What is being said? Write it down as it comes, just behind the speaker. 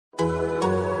You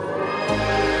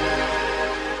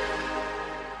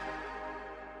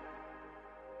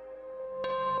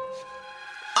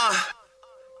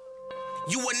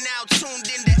are now tuned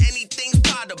into Anything's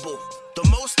Potable, the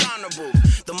most honorable,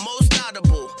 the most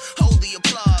audible. Hold the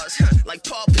applause, like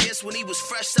Paul Pierce when he was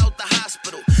fresh out the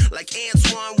hospital, like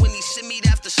Antoine when he shimmied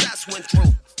after shots went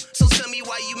through. So tell me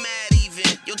why you mad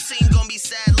even? Your team gonna be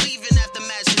sad leaving after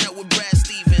matching up with Brad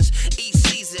Stevens. Each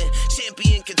season,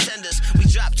 champion contenders. We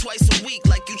drop twice a week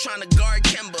like you trying to guard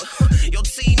Kemba. Your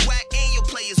team whack and your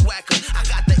players whacker. I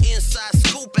got the inside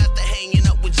scoop after hanging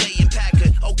up with Jay and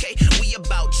Packard. Okay, we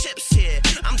about chips here.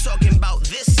 I'm talking about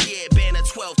this year, banner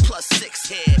 12 plus 6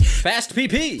 here. Fast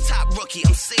PP. Top rookie,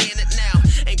 I'm saying it now.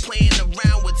 Ain't playing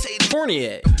around with Tatum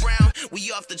Fournier. Brown.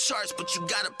 We off the charts, but you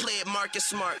gotta play it Marcus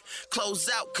Smart. Close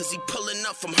out, cause he pulling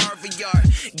up from Harvard Yard.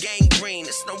 Gang green,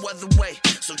 it's no other way.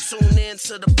 So tune in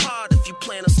to the pod if you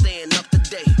plan on staying up to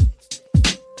date.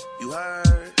 You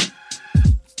heard?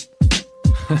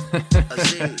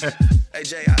 Aziz. Hey,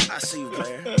 Jay, I see you,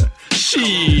 player.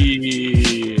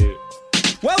 Shit.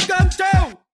 Welcome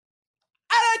to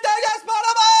Anything is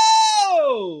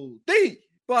Potable, the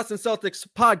Boston Celtics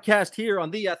podcast here on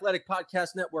the Athletic Podcast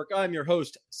Network. I'm your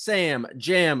host, Sam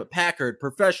Jam Packard,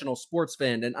 professional sports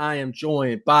fan, and I am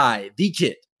joined by the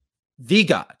kid, the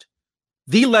god,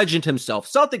 the legend himself,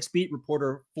 Celtics beat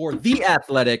reporter for The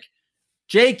Athletic,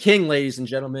 Jay King, ladies and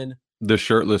gentlemen. The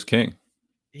shirtless king.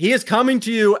 He is coming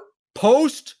to you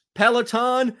post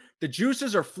Peloton. The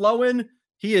juices are flowing.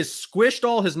 He has squished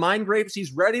all his mind grapes.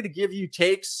 He's ready to give you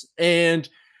takes. And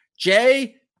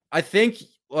Jay, I think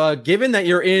given that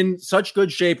you're in such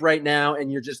good shape right now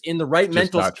and you're just in the right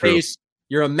mental space,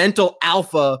 you're a mental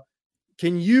alpha.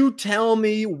 Can you tell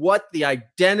me what the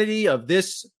identity of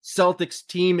this Celtics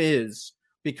team is?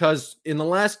 Because in the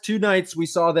last two nights, we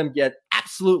saw them get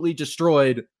absolutely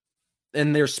destroyed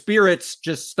and their spirits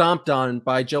just stomped on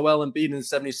by Joel Embiid and the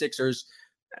 76ers.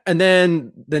 And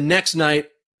then the next night,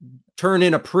 turn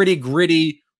in a pretty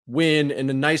gritty win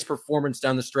and a nice performance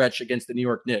down the stretch against the New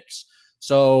York Knicks.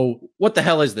 So what the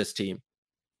hell is this team?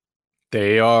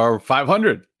 They are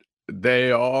 500.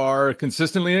 They are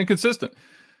consistently inconsistent.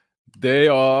 They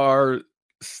are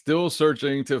still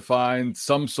searching to find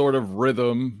some sort of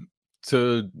rhythm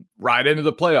to ride into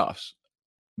the playoffs.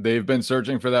 They've been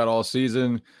searching for that all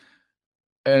season.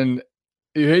 And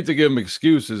you hate to give them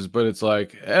excuses, but it's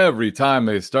like every time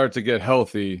they start to get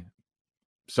healthy,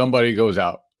 somebody goes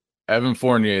out. Evan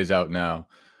Fournier is out now.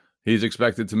 He's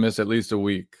expected to miss at least a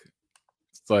week.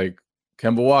 It's like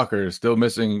Kemba Walker is still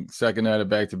missing second night of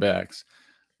back-to-backs.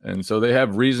 And so they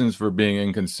have reasons for being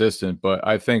inconsistent. But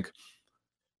I think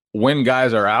when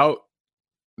guys are out,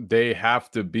 they have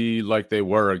to be like they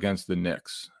were against the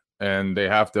Knicks. And they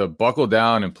have to buckle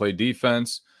down and play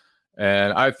defense.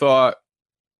 And I thought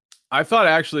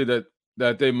actually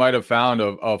that they might have found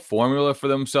a formula for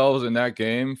themselves in that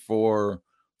game for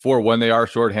when they are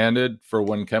shorthanded, for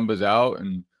when Kemba's out.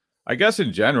 And I guess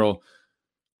in general,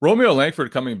 Romeo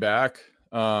Langford coming back,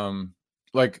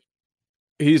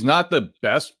 he's not the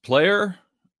best player,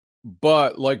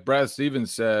 but like Brad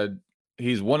Stevens said,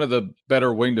 he's one of the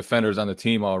better wing defenders on the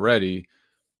team already.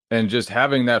 And just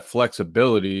having that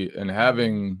flexibility and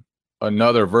having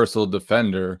another versatile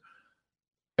defender,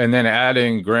 and then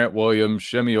adding Grant Williams,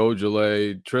 Shemi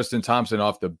Ojale, Tristan Thompson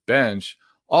off the bench,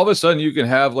 all of a sudden you can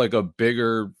have like a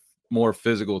bigger, more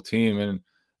physical team.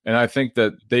 And I think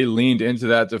that they leaned into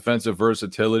that defensive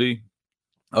versatility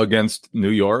against New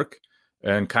York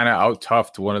and kind of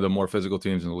out-toughed one of the more physical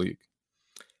teams in the league.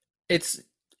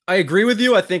 I agree with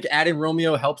you. I think adding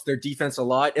Romeo helps their defense a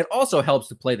lot. It also helps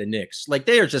to play the Knicks. Like,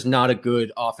 they are just not a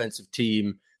good offensive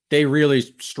team. They really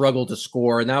struggle to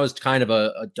score, and that was kind of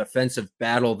a defensive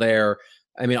battle there.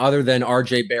 I mean, other than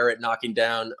RJ Barrett knocking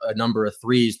down a number of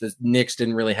threes, the Knicks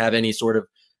didn't really have any sort of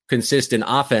consistent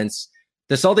offense.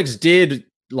 The Celtics did,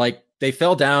 they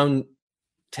fell down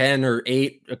 10 or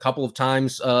 8 a couple of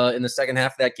times in the second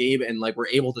half of that game, and were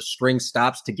able to string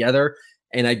stops together.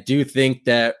 And I do think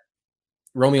that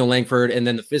Romeo Langford and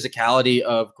then the physicality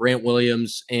of Grant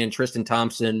Williams and Tristan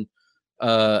Thompson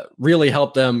really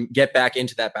helped them get back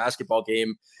into that basketball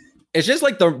game. It's just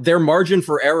like their margin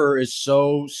for error is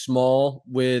so small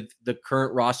with the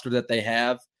current roster that they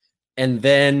have. And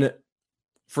then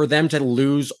for them to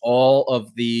lose all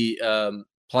of the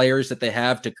players that they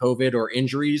have to COVID or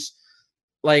injuries,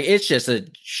 it's just a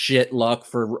shit luck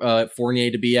for Fournier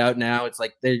to be out now. It's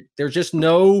like there's just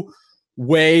no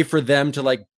way for them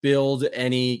to build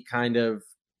any kind of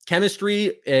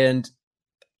chemistry. And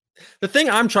the thing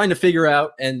I'm trying to figure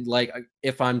out, and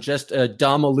if I'm just a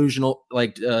dumb delusional, I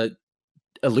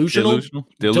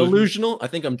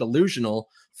think I'm delusional,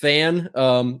 fan.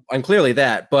 I'm clearly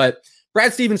that, but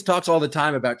Brad Stevens talks all the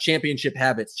time about championship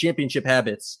habits.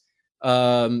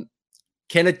 Can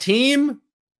a team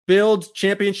build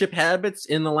championship habits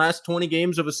in the last 20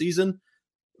 games of a season?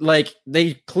 Like,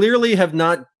 they clearly have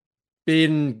not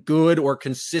been good or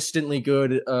consistently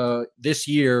good this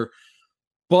year,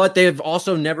 but they've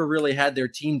also never really had their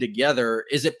team together.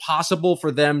 Is it possible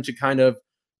for them to kind of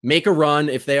make a run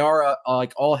if they are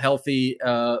like all healthy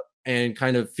and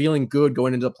kind of feeling good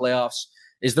going into the playoffs?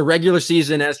 Is the regular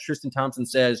season, as Tristan Thompson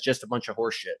says, just a bunch of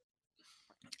horse shit?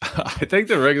 I think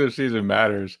the regular season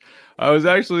matters. I was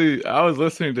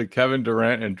listening to Kevin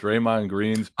Durant and Draymond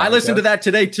Green's podcast. I listened to that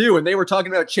today too, and they were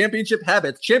talking about championship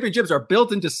habits. Championships are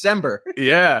built in December.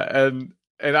 Yeah,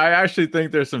 and I actually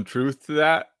think there's some truth to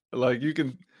that. Like, you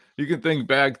can think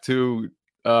back to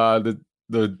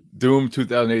the doomed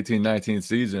 2018-19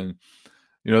 season.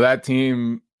 You know, that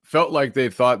team felt like they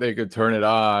thought they could turn it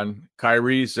on.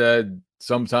 Kyrie said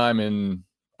sometime in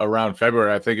around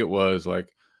February, I think it was,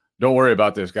 like, don't worry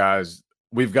about this, guys.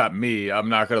 We've got me. I'm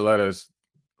not going to let us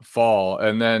fall.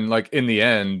 And then, like, in the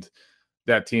end,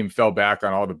 that team fell back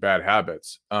on all the bad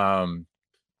habits.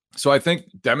 So I think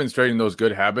demonstrating those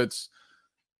good habits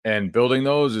and building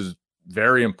those is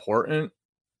very important.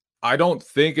 I don't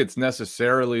think it's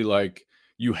necessarily like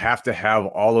you have to have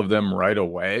all of them right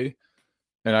away.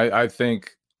 And I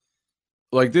think,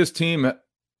 like, this team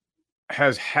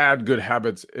has had good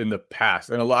habits in the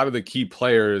past, and a lot of the key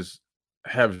players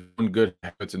have done good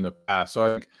habits in the past. So I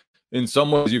think in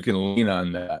some ways you can lean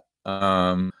on that.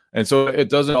 And so it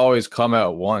doesn't always come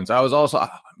at once. I was also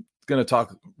going to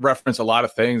reference a lot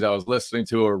of things I was listening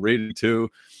to or reading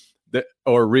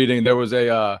reading. There was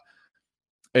a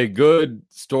good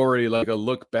story, like a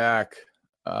look back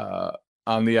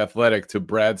on The Athletic to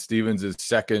Brad Stevens'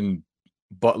 second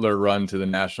Butler run to the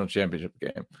national championship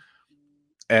game.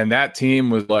 And that team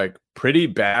was, like, pretty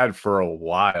bad for a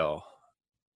while.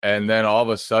 And then all of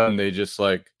a sudden they just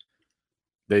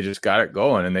got it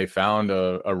going, and they found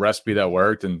a recipe that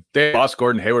worked. And they lost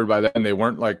Gordon Hayward by then. They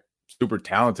weren't, like, super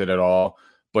talented at all,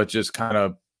 but just kind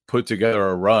of put together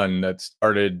a run that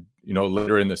started, you know,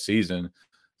 later in the season.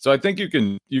 So I think you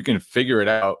can figure it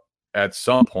out at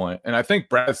some point. And I think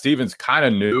Brad Stevens kind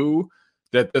of knew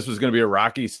that this was going to be a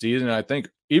rocky season. And I think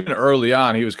even early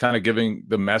on, he was kind of giving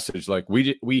the message, like,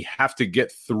 we have to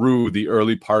get through the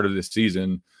early part of the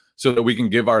season so that we can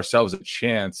give ourselves a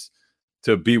chance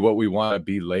to be what we want to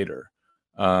be later.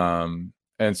 And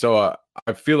so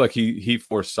I feel like he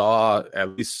foresaw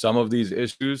at least some of these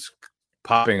issues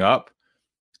popping up.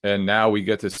 And now we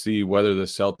get to see whether the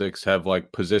Celtics have,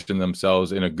 like, positioned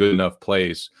themselves in a good enough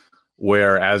place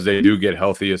where, as they do get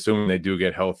healthy, assuming they do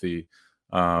get healthy,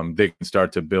 they can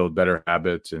start to build better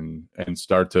habits and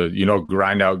start to, you know,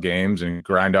 grind out games and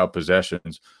grind out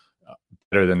possessions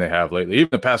better than they have lately. Even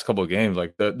the past couple of games,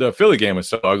 like the Philly game was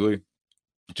so ugly,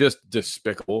 just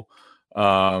despicable.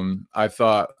 I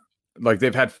thought, like,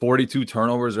 they've had 42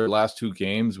 turnovers their last two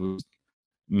games, was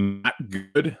not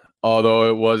good, although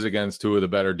it was against two of the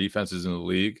better defenses in the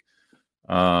league.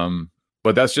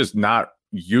 But that's just not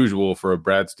usual for a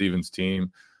Brad Stevens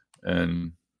team,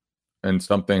 and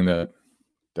something that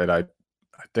I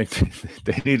think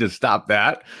they need to stop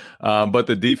that. But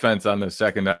the defense on the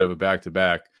second night of a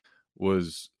back-to-back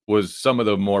was some of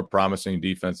the more promising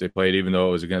defense they played, even though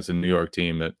it was against a New York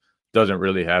team that doesn't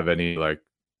really have any, like,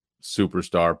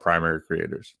 superstar primary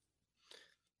creators.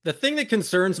 The thing that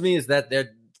concerns me is that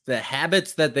the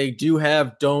habits that they do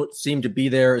have don't seem to be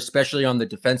there, especially on the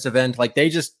defensive end. Like,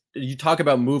 you talk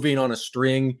about moving on a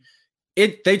string.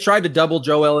 They tried to double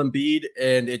Joel Embiid,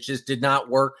 and it just did not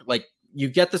work. Like, you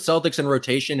get the Celtics in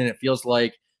rotation, and it feels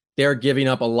like they're giving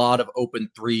up a lot of open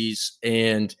threes,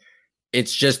 and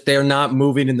it's just they're not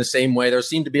moving in the same way. There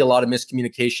seemed to be a lot of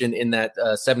miscommunication in that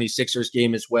 76ers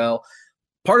game as well.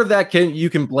 Part of that you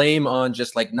can blame on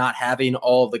just, like, not having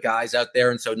all of the guys out there,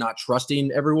 and so not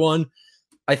trusting everyone.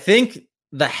 I think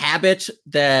the habit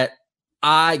that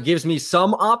gives me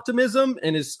some optimism,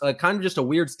 and is kind of just a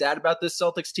weird stat about this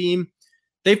Celtics team,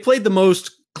 they've played the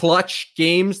most clutch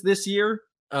games this year,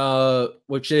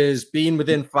 which is being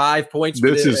within 5 points.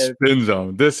 This is spin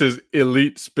zone. This is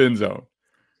elite spin zone.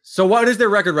 So what is their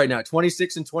record right now?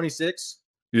 26-26?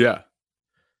 Yeah.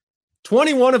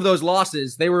 21 of those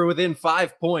losses, they were within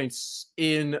 5 points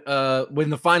in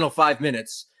the final 5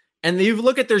 minutes. And you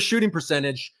look at their shooting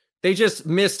percentage, they just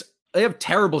missed. They have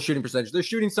terrible shooting percentage. They're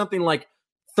shooting something like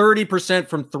 30%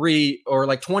 from three, or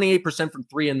like 28% from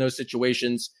three in those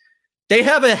situations. They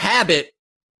have a habit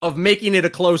of making it a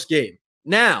close game.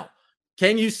 Now,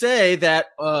 can you say that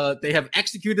they have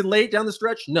executed late down the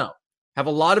stretch? No. Have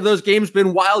a lot of those games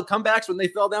been wild comebacks when they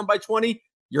fell down by 20?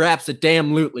 You're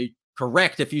absolutely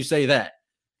correct if you say that.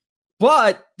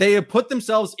 But they have put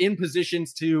themselves in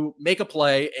positions to make a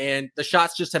play, and the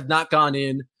shots just have not gone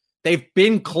in. They've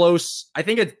been close. I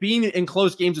think it's being in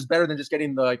close games is better than just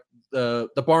getting the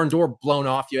barn door blown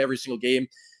off you every single game.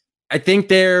 I think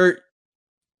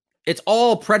it's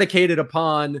all predicated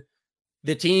upon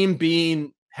the team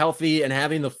being healthy and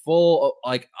having the full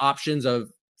options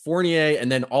of Fournier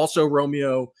and then also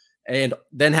Romeo, and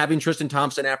then having Tristan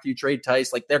Thompson after you trade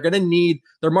Tice. Like, they're going to need,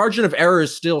 their margin of error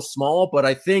is still small, but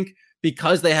I think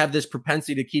because they have this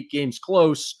propensity to keep games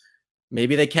close,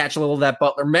 maybe they catch a little of that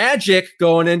Butler magic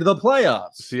going into the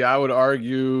playoffs. See, I would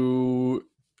argue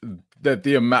that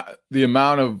the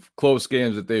amount of close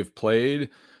games that they've played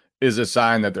is a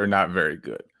sign that they're not very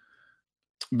good.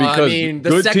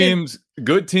 Because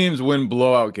good teams win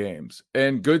blowout games,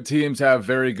 and good teams have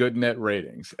very good net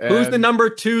ratings. And who's the number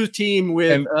 2 team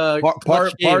with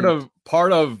part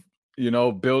of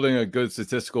building a good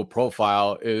statistical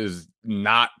profile is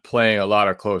not playing a lot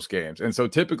of close games. And so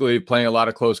typically playing a lot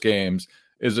of close games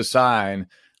is a sign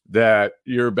that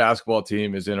your basketball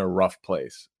team is in a rough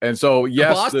place. And so,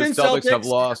 yes, the Celtics have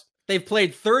lost. They've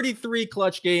played 33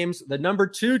 clutch games. The number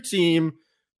 2 team,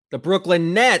 the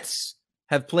Brooklyn Nets,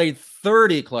 have played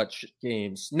 30 clutch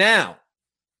games. Now,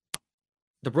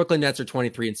 the Brooklyn Nets are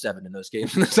 23-7 in those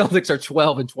games, and the Celtics are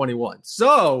 12-21.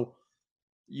 So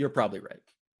you're probably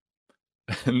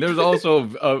right. And there's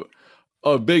also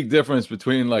a big difference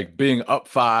between like being up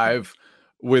 5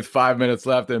 with 5 minutes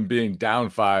left and being down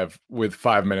 5 with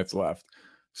 5 minutes left.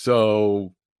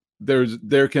 So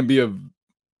there can be a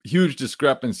huge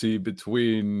discrepancy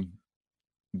between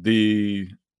the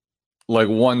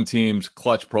one team's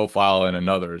clutch profile and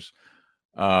another's.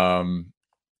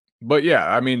 But yeah,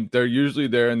 I mean, they're usually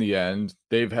there in the end.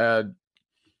 They've had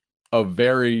a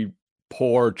very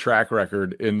poor track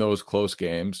record in those close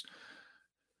games.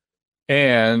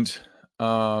 And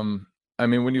I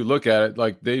mean, when you look at it,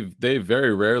 like they've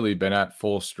very rarely been at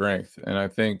full strength. And I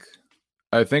think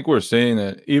we're seeing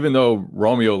that even though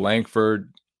Romeo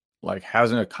Langford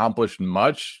hasn't accomplished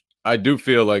much, I do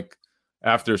feel like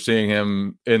after seeing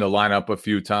him in the lineup a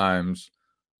few times,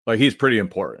 he's pretty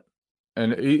important.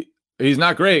 And he's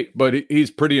not great, but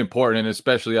he's pretty important, and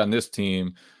especially on this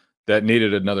team that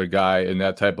needed another guy in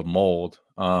that type of mold.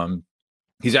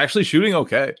 He's actually shooting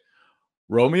okay.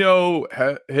 Romeo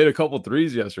hit a couple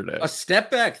threes yesterday. A step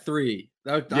back 3.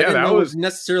 I didn't know it was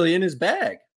necessarily in his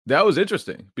bag. That was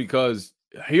interesting because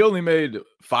he only made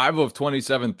 5 of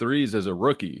 27 threes as a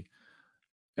rookie.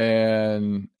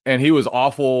 And he was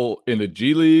awful in the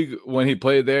G League when he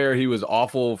played there. He was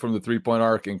awful from the 3-point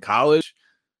arc in college.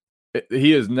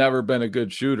 He has never been a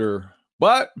good shooter,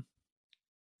 but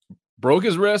broke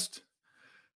his wrist,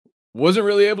 wasn't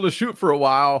really able to shoot for a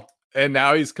while, and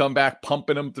now he's come back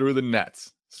pumping them through the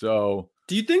nets. So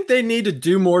do you think they need to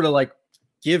do more to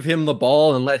give him the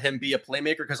ball and let him be a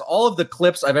playmaker? Because all of the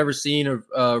clips I've ever seen of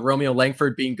Romeo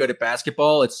Langford being good at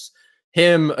basketball, it's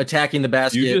him attacking the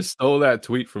basket. You just stole that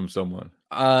tweet from someone.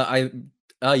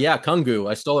 Yeah, Kungu.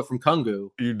 I stole it from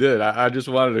Kungu. You did. I just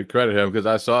wanted to credit him because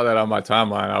I saw that on my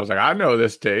timeline. I was like, I know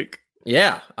this take.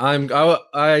 Yeah,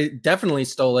 I definitely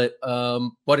stole it.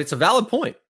 But it's a valid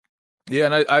point. Yeah,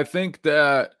 and I think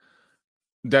that's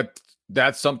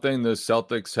something the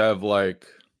Celtics have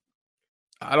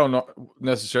I don't know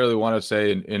necessarily want to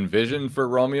say envision for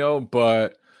Romeo,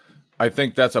 but I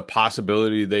think that's a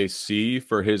possibility they see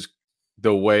for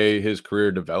the way his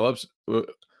career develops.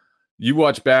 You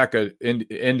watch back at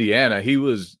Indiana, he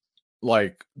was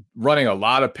running a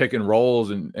lot of pick and rolls,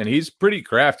 and he's pretty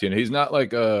crafty, and he's not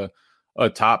a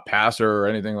top passer or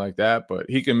anything like that, but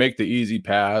he can make the easy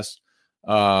pass.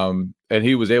 And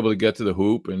he was able to get to the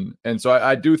hoop. And so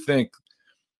I do think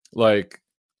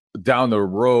down the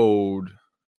road,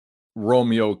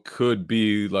 Romeo could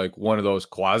be one of those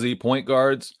quasi point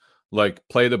guards,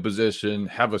 play the position,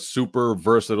 have a super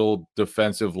versatile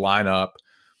defensive lineup.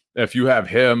 If you have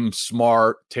him,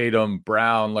 Smart, Tatum,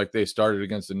 Brown, they started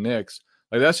against the Knicks,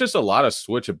 that's just a lot of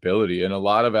switchability and a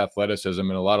lot of athleticism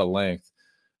and a lot of length.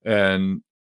 And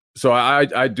so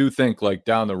I do think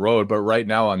down the road, but right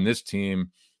now on this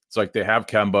team, it's they have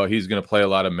Kemba. He's going to play a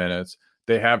lot of minutes.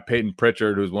 They have Peyton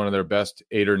Pritchard, who's one of their best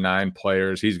 8 or 9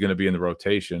 players. He's going to be in the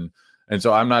rotation. And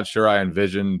so I'm not sure I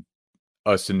envision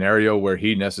a scenario where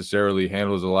he necessarily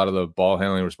handles a lot of the ball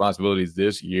handling responsibilities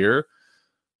this year.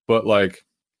 But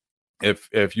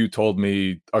if you told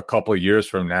me a couple of years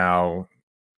from now,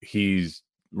 he's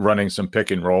running some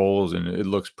pick and rolls and it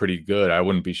looks pretty good, I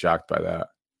wouldn't be shocked by that.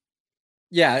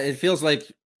 Yeah, it feels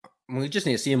like we just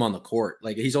need to see him on the court.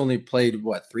 He's only played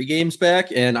 3 games back,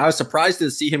 and I was surprised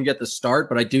to see him get the start,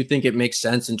 but I do think it makes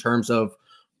sense in terms of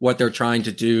what they're trying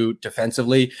to do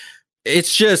defensively.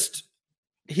 It's just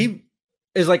he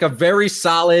is like a very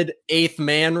solid 8th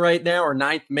man right now, or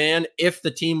 9th man, if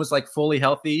the team was like fully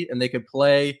healthy and they could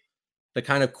play the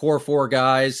kind of core 4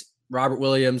 guys, Robert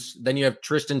Williams, then you have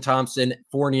Tristan Thompson,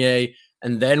 Fournier,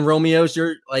 and then Romeo's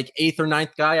your like 8th or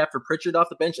 9th guy after Pritchard off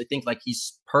the bench. I think like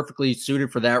he's perfectly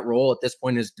suited for that role at this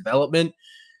point in his development.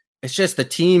 It's just the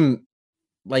team,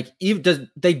 like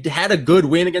they had a good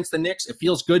win against the Knicks. It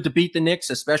feels good to beat the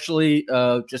Knicks, especially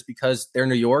just because they're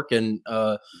New York and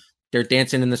they're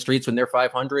dancing in the streets when they're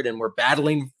 500 and we're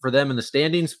battling for them in the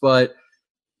standings. But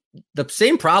the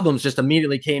same problems just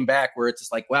immediately came back where it's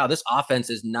just like, wow, this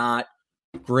offense is not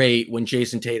great when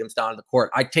Jason Tatum's down on the court.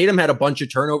 Tatum had a bunch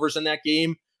of turnovers in that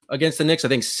game against the Knicks, I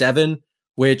think 7,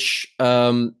 which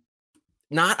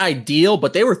not ideal,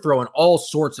 but they were throwing all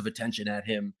sorts of attention at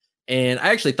him. And I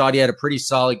actually thought he had a pretty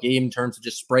solid game in terms of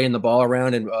just spraying the ball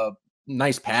around and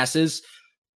nice passes.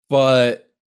 But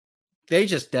they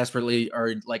just desperately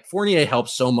are like, Fournier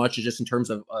helps so much just in terms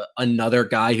of another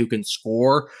guy who can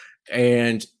score.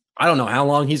 And I don't know how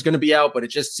long he's going to be out, but it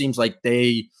just seems like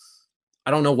I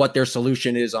don't know what their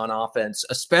solution is on offense,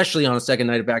 especially on a second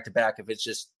night of back-to-back, if it's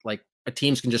just like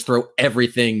teams can just throw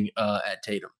everything at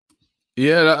Tatum.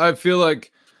 Yeah, I feel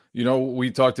like,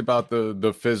 we talked about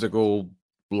the physical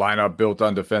lineup built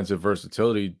on defensive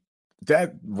versatility.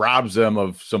 That robs them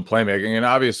of some playmaking. And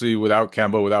obviously without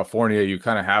Kemba, without Fournier, you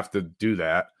kind of have to do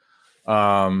that.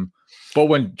 But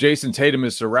when Jason Tatum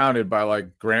is surrounded by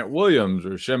like Grant Williams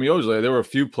or Semi Ojeleye, there were a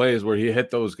few plays where he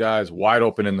hit those guys wide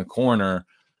open in the corner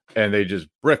and they just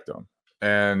bricked them.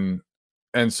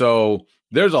 And so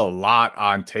there's a lot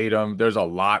on Tatum. There's a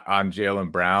lot on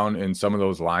Jaylen Brown in some of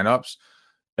those lineups.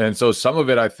 And so some of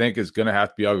it, I think, is going to have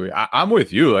to be ugly. I'm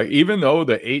with you. Like, even though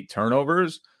the 8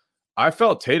 turnovers, I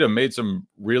felt Tatum made some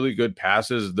really good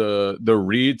passes. The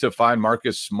read to find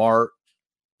Marcus Smart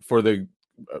for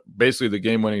basically the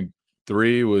game-winning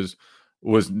 3 was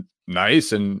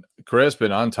nice and crisp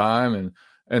and on time.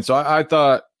 And so I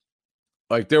thought,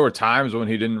 like, there were times when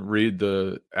he didn't read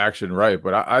the action right,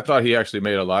 but I thought he actually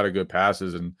made a lot of good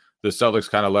passes, and the Celtics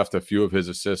kind of left a few of his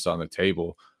assists on the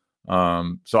table.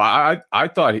 So I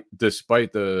thought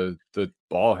despite the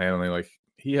ball handling, like,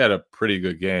 he had a pretty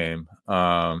good game.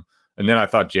 And then I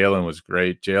thought Jaylen was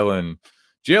great. Jaylen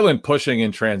pushing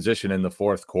in transition in the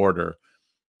fourth quarter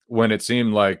when it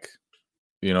seemed like,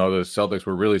 the Celtics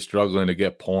were really struggling to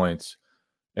get points,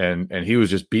 and he was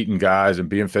just beating guys and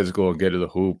being physical and get to the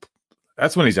hoop.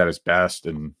 That's when he's at his best.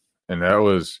 And that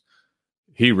was,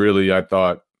 he really, I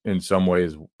thought, in some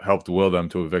ways helped will them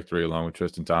to a victory along with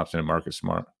Tristan Thompson and Marcus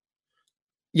Smart.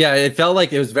 Yeah, it felt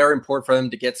like it was very important for them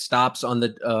to get stops on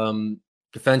the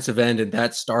defensive end, and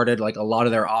that started like a lot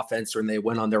of their offense when they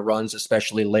went on their runs,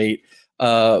 especially late.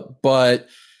 But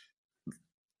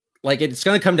like, it's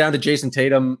going to come down to Jason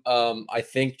Tatum. I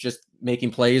think just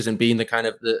making plays and being the kind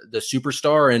of the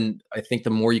superstar, and I think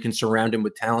the more you can surround him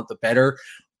with talent, the better.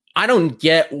 I don't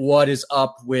get what is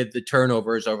up with the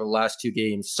turnovers over the last 2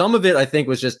 games. Some of it, I think,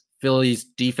 was just Philly's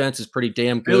defense is pretty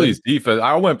damn good. Philly's defense.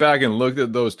 I went back and looked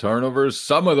at those turnovers.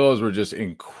 Some of those were just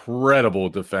incredible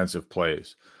defensive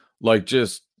plays, like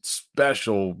just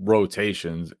special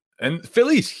rotations. And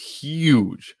Philly's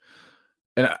huge.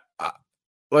 And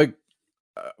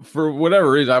for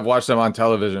whatever reason, I've watched them on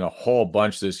television a whole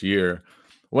bunch this year.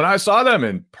 When I saw them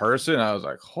in person, I was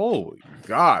like, holy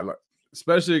God. Like,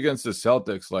 especially against the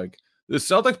Celtics, like, the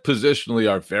Celtics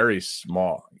positionally are very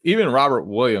small. Even Robert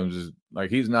Williams is like,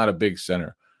 he's not a big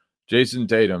center. Jason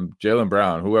Tatum, Jaylen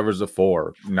Brown, whoever's the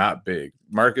 4, not big.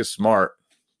 Marcus Smart,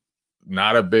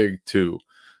 not a big 2.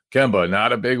 Kemba,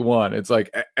 not a big 1. It's like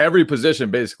every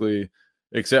position basically,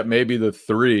 except maybe the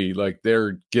 3, like,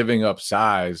 they're giving up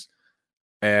size.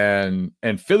 And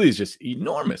Philly's just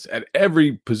enormous at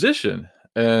every position.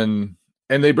 And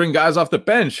they bring guys off the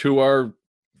bench who are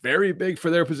very big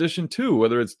for their position too,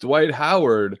 whether it's Dwight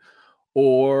Howard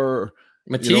or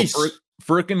Matisse,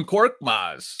 frickin'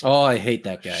 Korkmaz. Oh, I hate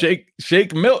that guy.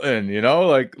 Shake Milton,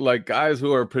 like guys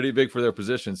who are pretty big for their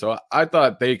position. So I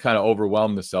thought they kind of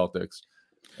overwhelmed the Celtics.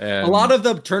 And a lot of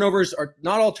the turnovers are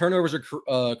not all turnovers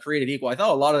are created equal. I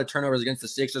thought a lot of the turnovers against the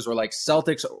Sixers were like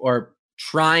Celtics are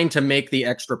trying to make the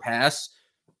extra pass,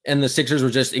 and the Sixers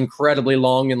were just incredibly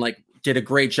long and like did a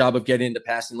great job of getting into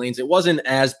passing lanes. It wasn't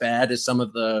as bad as some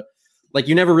of the, like,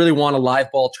 you never really want a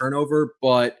live ball turnover,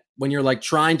 but when you're like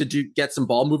trying to get some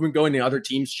ball movement going, the other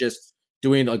team's just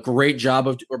doing a great job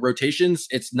of rotations,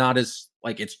 it's not as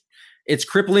like, it's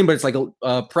crippling, but it's like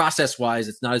a process wise,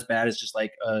 it's not as bad as just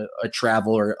like a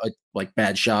travel or a like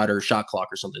bad shot or shot clock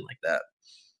or something like that.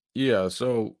 Yeah.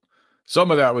 So some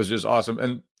of that was just awesome.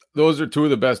 And those are two of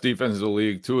the best defenses in the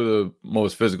league, two of the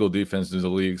most physical defenses in the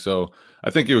league. So I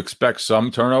think you expect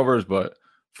some turnovers, but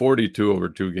 42 over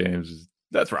 2 games,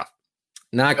 that's rough.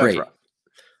 Not great.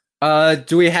 Rough.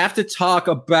 Do we have to talk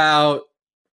about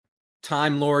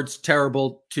Time Lord's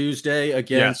terrible Tuesday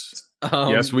against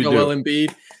yes, we Joel do.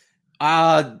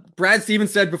 Embiid? Brad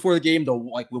Stevens said before the game, the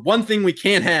one thing we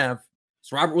can't have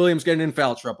is Robert Williams getting in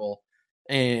foul trouble.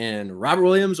 And Robert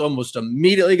Williams almost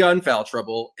immediately got in foul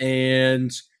trouble.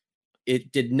 And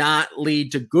it did not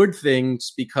lead to good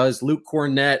things because Luke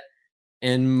Cornett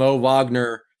and Mo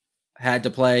Wagner had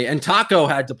to play, and Taco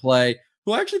had to play,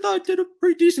 who I actually thought did a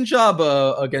pretty decent job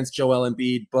against Joel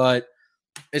Embiid. But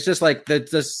it's just like the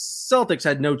Celtics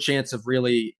had no chance of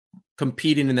really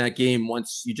competing in that game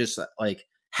once you just like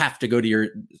have to go to your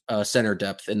center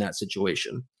depth in that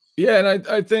situation. Yeah, and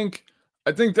I think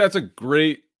that's a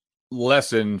great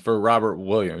lesson for Robert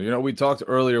Williams. We talked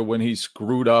earlier when he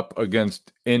screwed up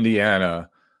against Indiana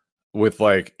with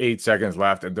like 8 seconds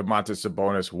left, and Domantas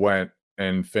Sabonis went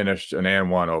and finished an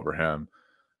and one over him.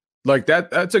 Like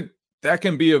that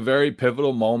can be a very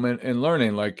pivotal moment in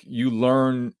learning. Like you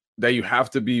learn that you have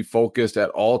to be focused at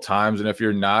all times, and if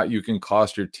you're not, you can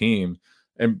cost your team.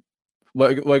 And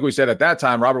like we said at that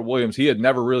time, Robert Williams, he had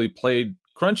never really played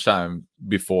crunch time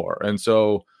before, and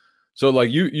so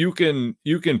like you can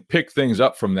pick things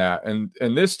up from that. And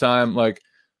this time, like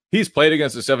he's played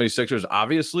against the 76ers,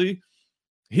 obviously.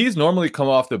 He's normally come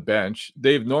off the bench.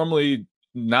 They've normally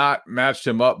not matched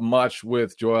him up much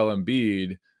with Joel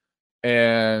Embiid.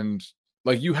 And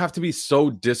like you have to be so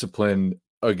disciplined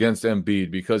against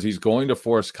Embiid because he's going to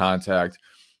force contact.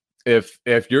 If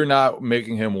you're not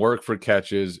making him work for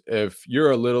catches, if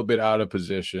you're a little bit out of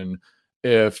position,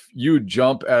 if you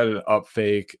jump at an up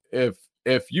fake,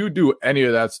 if you do any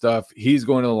of that stuff, he's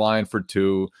going to the line for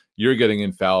 2. You're getting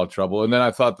in foul trouble. And then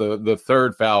I thought the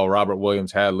third foul Robert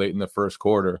Williams had late in the first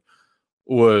quarter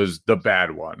was the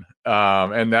bad one.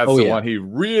 And that's one he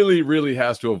really, really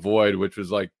has to avoid, which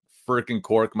was like freaking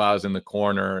Korkmaz in the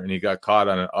corner, and he got caught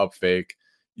on an up fake.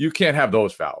 You can't have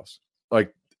those fouls.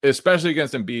 Like, especially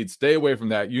against Embiid, stay away from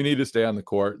that. You need to stay on the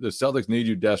court. The Celtics need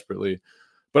you desperately.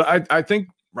 But I think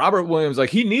Robert Williams,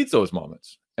 like he needs those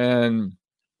moments. And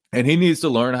he needs to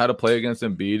learn how to play against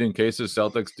Embiid in case the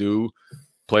Celtics do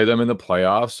play them in the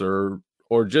playoffs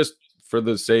or just for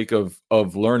the sake of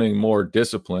learning more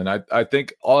discipline. I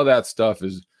think all of that stuff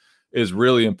is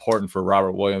really important for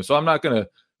Robert Williams. So I'm not going to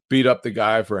beat up the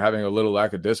guy for having a little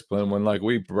lack of discipline when like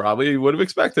we probably would have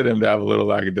expected him to have a little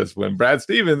lack of discipline. Brad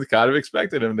Stevens kind of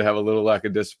expected him to have a little lack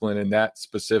of discipline in that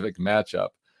specific matchup.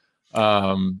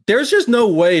 There's just no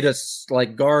way to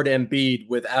like guard Embiid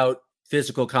without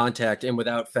physical contact and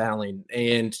without fouling,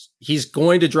 and he's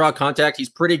going to draw contact. He's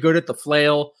pretty good at the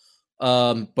flail,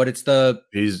 but it's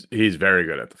he's very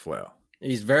good at the flail.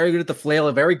 He's very good at the flail,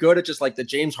 and very good at just like the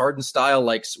James Harden style,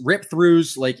 like rip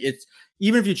throughs. Like it's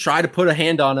even if you try to put a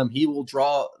hand on him, he will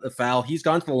draw the foul. He's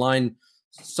gone to the line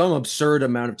some absurd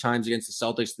amount of times against the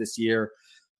Celtics this year,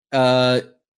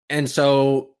 and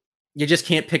so you just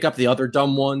can't pick up the other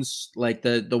dumb ones, like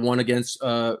the one against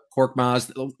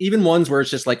Korkmaz, even ones where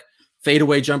it's just like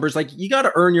fadeaway jumpers. Like you got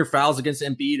to earn your fouls against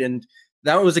Embiid, and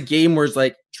that was a game where it's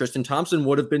like Tristan Thompson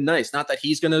would have been nice. Not that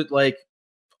he's going to like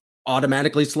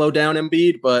automatically slow down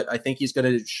Embiid, but I think he's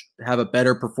going to have a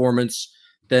better performance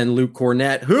than Luke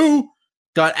Cornett, who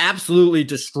got absolutely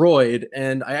destroyed.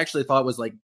 And I actually thought was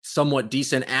like somewhat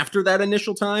decent after that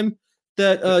initial time.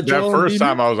 That first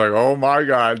time I was like, oh my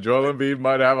God, Joel Embiid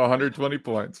might have 120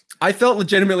 points. I felt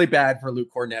legitimately bad for Luke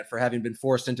Cornett for having been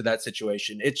forced into that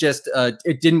situation. It just,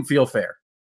 it didn't feel fair.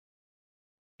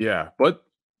 Yeah, but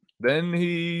then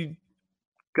he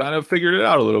kind of figured it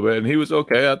out a little bit, and he was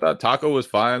okay. I thought Taco was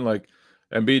fine. Like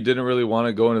Embiid didn't really want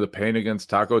to go into the paint against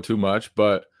Taco too much,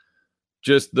 but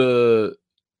just the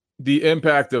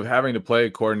impact of having to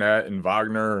play Cornett and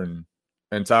Wagner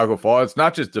and Taco Fall. It's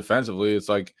not just defensively. It's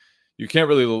like you can't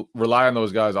really rely on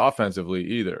those guys offensively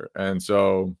either. And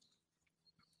so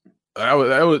that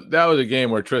was a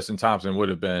game where Tristan Thompson would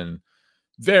have been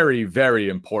very, very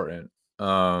important.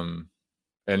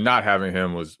 And not having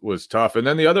him was tough. And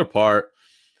then the other part,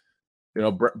 you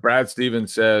know, Brad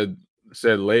Stevens said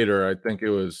later, I think it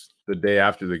was the day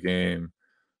after the game,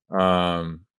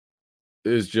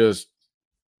 is just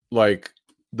like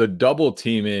the double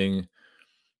teaming.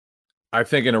 I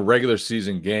think in a regular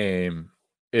season game,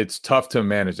 it's tough to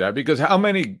manage that because how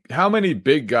many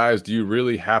big guys do you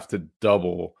really have to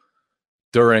double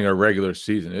during a regular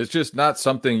season? It's just not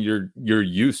something you're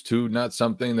used to, not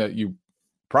something that you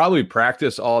probably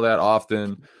practice all that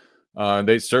often.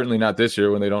 They certainly not this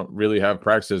year when they don't really have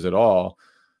practices at all.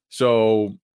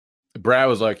 So Brad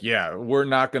was like, yeah, we're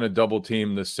not going to double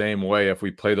team the same way if we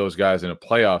play those guys in a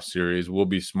playoff series. We'll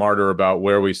be smarter about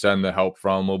where we send the help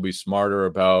from. We'll be smarter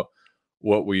about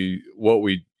what we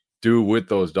do with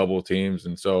those double teams.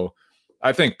 And so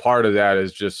I think part of that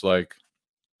is just like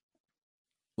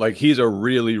he's a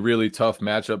really, really tough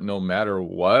matchup no matter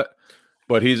what,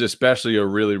 but he's especially a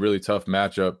really, really tough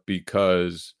matchup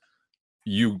because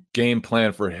you game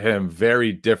plan for him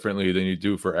very differently than you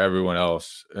do for everyone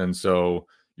else. And so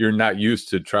you're not used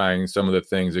to trying some of the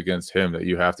things against him that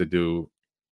you have to do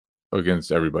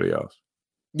against everybody else.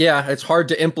 Yeah, it's hard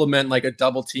to implement like a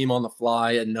double team on the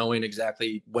fly and knowing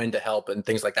exactly when to help and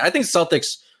things like that. I think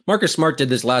Celtics, Marcus Smart did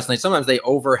this last night. Sometimes they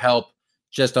overhelp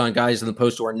just on guys in the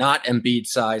post who are not Embiid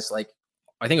size. Like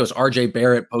I think it was RJ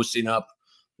Barrett posting up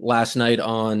last night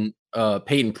on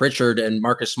Peyton Pritchard, and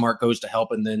Marcus Smart goes to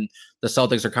help, and then the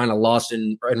Celtics are kind of lost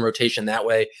in rotation that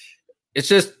way. It's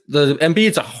just the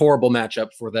Embiid's a horrible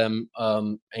matchup for them,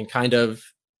 and kind of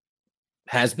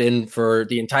has been for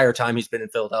the entire time he's been in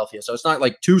Philadelphia. So it's not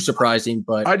like too surprising,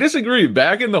 but I disagree.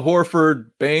 Back in the Horford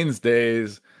Baines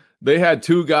days, they had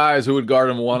two guys who would guard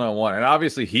him one-on-one. And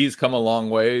obviously he's come a long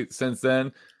way since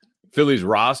then. Philly's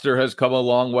roster has come a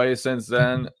long way since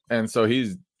then. And so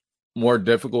he's more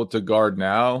difficult to guard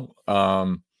now.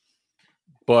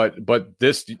 But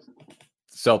this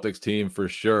Celtics team for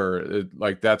sure,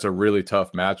 that's a really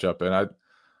tough matchup. And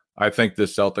I think the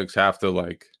Celtics have to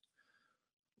like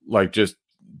just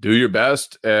do your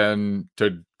best, and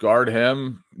to guard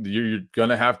him, you're going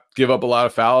to have to give up a lot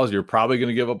of fouls. You're probably going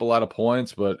to give up a lot of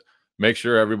points, but make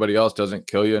sure everybody else doesn't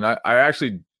kill you. And I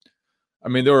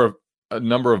mean, there were a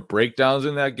number of breakdowns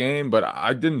in that game, but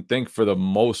I didn't think for the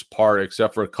most part,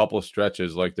 except for a couple of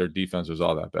stretches, like their defense was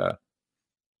all that bad.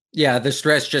 Yeah, the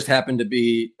stretch just happened to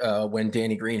be when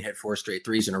Danny Green hit 4 straight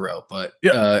threes in a row. But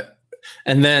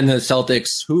and then the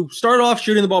Celtics, who started off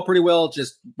shooting the ball pretty well,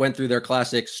 just went through their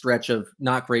classic stretch of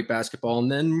not great basketball,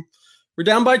 and then we're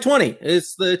down by 20.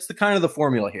 It's the kind of the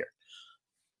formula here.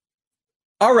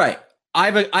 All right,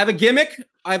 I have a gimmick,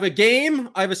 I have a game,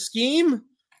 I have a scheme,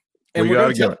 and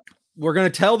we're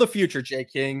going to tell the future, Jay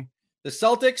King. The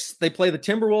Celtics, they play the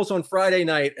Timberwolves on Friday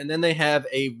night, and then they have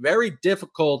a very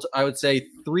difficult, I would say,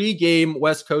 3-game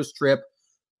West Coast trip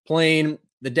playing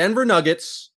the Denver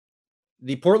Nuggets,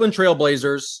 the Portland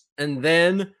Trailblazers, and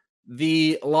then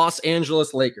the Los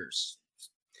Angeles Lakers.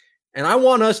 And I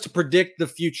want us to predict the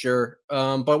future,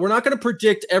 but we're not going to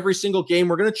predict every single game.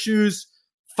 We're going to choose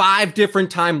 5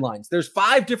 different timelines. There's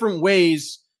 5 different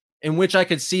ways in which I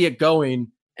could see it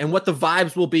going and what the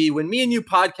vibes will be when me and you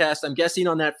podcast, I'm guessing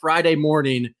on that Friday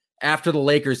morning after the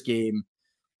Lakers game.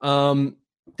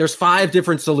 There's 5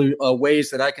 different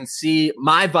ways that I can see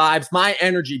my vibes, my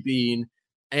energy being,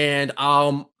 and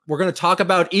we're going to talk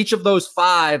about each of those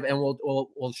 5, and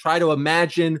we'll try to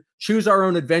imagine, choose our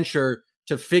own adventure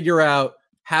to figure out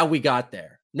how we got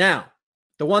there. Now,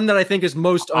 the one that I think is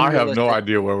most unrealistic. I have no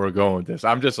idea where we're going with this.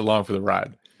 I'm just along for the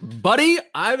ride. Buddy,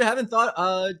 I haven't thought,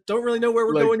 don't really know where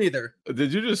we're going either.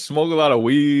 Did you just smoke a lot of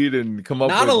weed and come up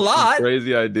with a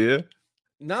crazy idea?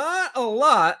 Not a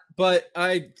lot, but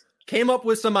I came up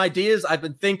with some ideas I've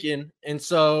been thinking. And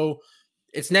so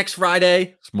it's next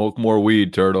Friday. Smoke more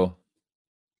weed, Turtle.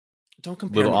 Don't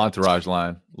compare. Little entourage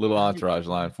line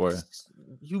for you.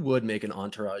 You would make an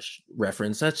entourage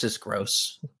reference. That's just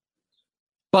gross.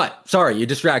 But sorry, you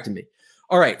distracted me.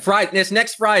 All right, this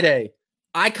next Friday,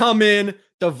 I come in.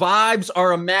 The vibes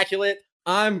are immaculate.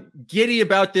 I'm giddy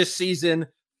about this season.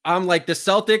 I'm like, the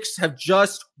Celtics have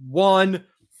just won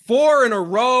 4 in a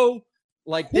row.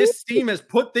 Like, this team has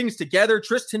put things together.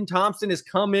 Tristan Thompson has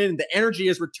come in. The energy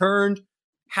has returned.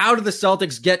 How do the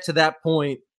Celtics get to that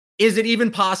point? Is it even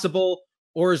possible?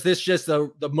 Or is this just the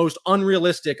most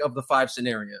unrealistic of the 5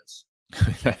 scenarios?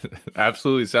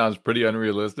 Absolutely sounds pretty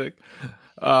unrealistic.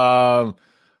 But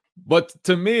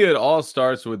to me, it all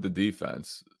starts with the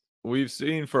defense. We've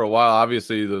seen for a while,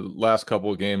 obviously, the last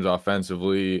couple of games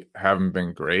offensively haven't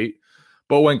been great.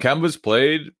 But when Kemba's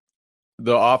played,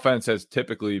 the offense has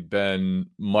typically been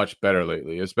much better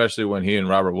lately, especially when he and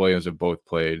Robert Williams have both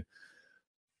played.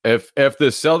 If the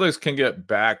Celtics can get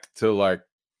back to like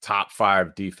top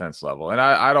 5 defense level, and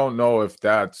I don't know if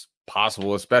that's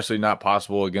possible, especially not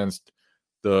possible against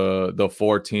the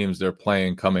 4 teams they're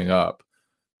playing coming up.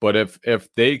 But if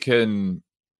they can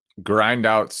grind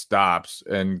out stops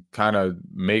and kind of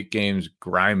make games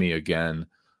grimy again,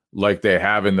 like they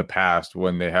have in the past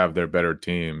when they have their better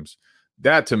teams,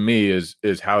 that to me is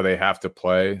how they have to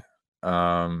play.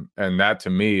 And that to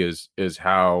me is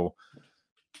how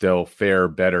they'll fare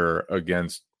better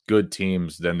against good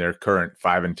teams than their current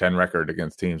 5-10 record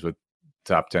against teams with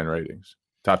top 10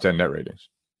 net ratings.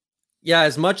 Yeah,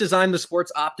 as much as I'm the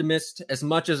sports optimist, as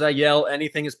much as I yell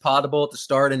anything is potable at the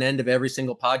start and end of every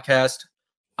single podcast,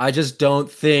 I just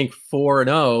don't think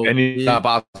 4-0 And it's not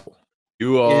possible.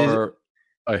 You is are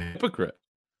a hypocrite.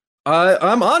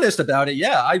 I'm honest about it.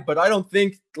 Yeah, but I don't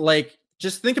think like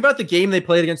just think about the game they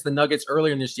played against the Nuggets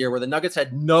earlier in this year where the Nuggets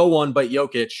had no one but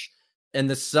Jokic and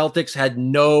the Celtics had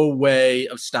no way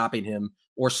of stopping him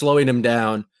or slowing him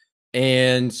down.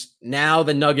 And now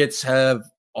the Nuggets have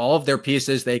all of their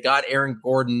pieces. They got Aaron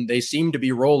Gordon. They seem to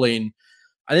be rolling.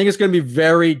 I think it's going to be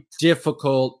very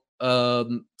difficult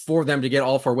for them to get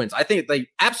all 4 wins. I think they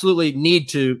absolutely need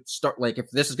to start, like, if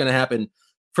this is going to happen,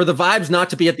 for the vibes not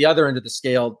to be at the other end of the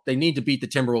scale, they need to beat the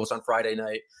Timberwolves on Friday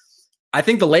night. I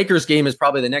think the Lakers game is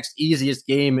probably the next easiest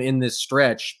game in this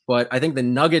stretch, but I think the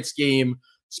Nuggets game,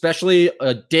 especially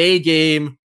a day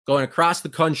game going across the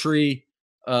country,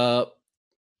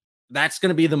 that's going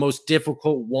to be the most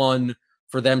difficult one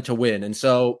for them to win. And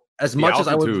so as much as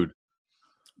I would,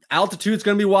 altitude's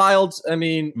going to be wild. I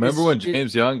mean, remember when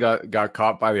James Young got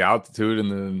caught by the altitude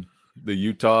in the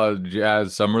Utah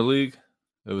Jazz Summer League?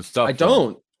 It was tough. I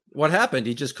don't. What happened?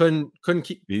 He just couldn't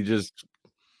keep. He just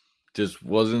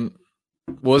wasn't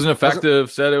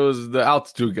effective. Said it was the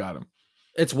altitude got him.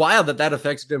 It's wild that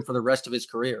affected him for the rest of his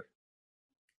career.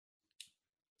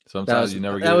 Sometimes you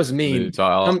never get. That was mean.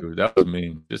 That was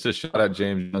mean. Just a shot at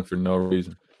James Young for no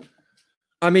reason.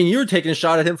 I mean, you were taking a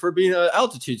shot at him for being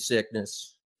altitude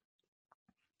sickness.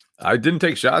 I didn't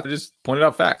take shots. I just pointed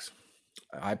out facts.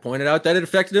 I pointed out that it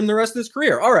affected him the rest of his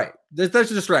career. All right.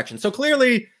 That's a distraction. So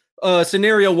clearly,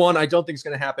 scenario 1, I don't think is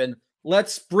going to happen.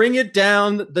 Let's bring it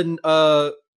down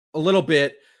a little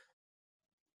bit.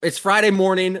 It's Friday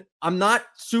morning. I'm not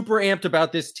super amped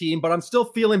about this team, but I'm still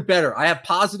feeling better. I have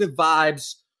positive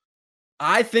vibes.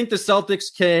 I think the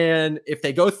Celtics can, if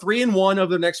they go 3-1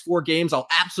 over the next 4 games, I'll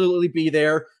absolutely be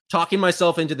there talking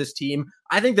myself into this team.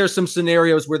 I think there's some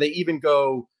scenarios where they even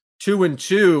go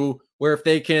 2-2, where if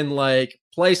they can like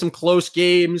play some close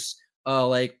games,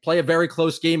 like play a very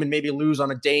close game and maybe lose on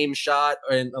a Dame shot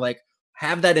and like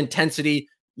have that intensity,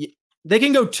 they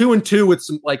can go 2-2 with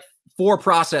some like 4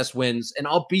 process wins, and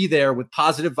I'll be there with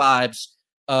positive vibes,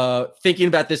 thinking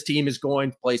about this team is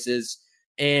going places.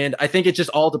 And I think it just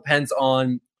all depends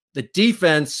on the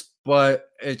defense, but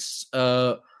it's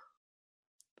I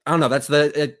don't know.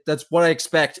 That's what I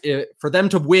expect. For them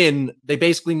to win, they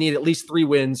basically need at least 3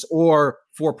 wins or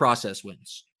 4 process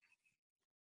wins.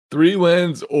 3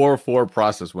 wins or 4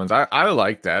 process wins. I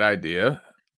like that idea.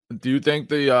 Do you think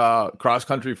the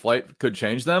cross-country flight could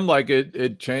change them like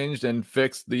it changed and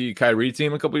fixed the Kyrie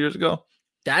team a couple years ago?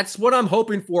 That's what I'm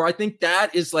hoping for. I think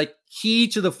that is like key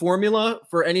to the formula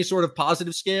for any sort of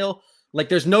positive scale. Like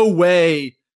there's no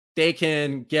way they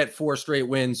can get 4 straight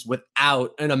wins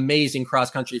without an amazing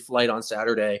cross-country flight on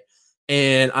Saturday.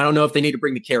 And I don't know if they need to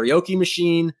bring the karaoke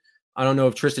machine. I don't know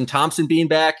if Tristan Thompson being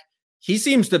back. He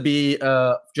seems to be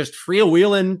just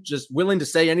freewheeling, just willing to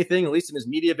say anything, at least in his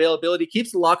media availability.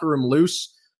 Keeps the locker room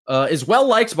loose. Is well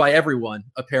liked by everyone,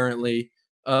 apparently.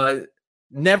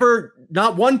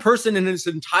 Not one person in his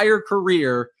entire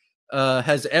career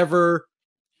has ever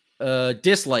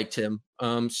disliked him.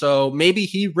 So maybe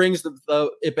he brings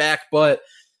it back, but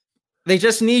they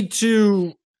just need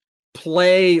to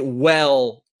play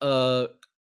well.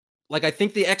 Like I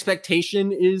think the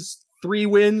expectation is 3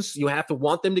 wins. You have to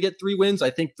want them to get 3 wins.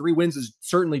 I think 3 wins is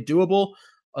certainly doable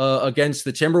against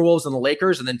the Timberwolves and the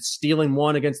Lakers, and then stealing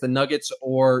 1 against the Nuggets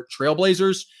or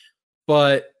Trailblazers.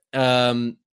 But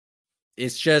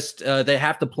it's just they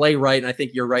have to play right, and I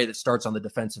think you're right. It starts on the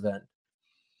defensive end.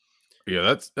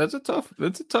 Yeah, that's a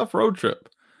tough road trip.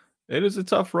 It is a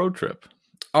tough road trip.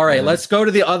 All right, let's go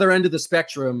to the other end of the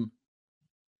spectrum.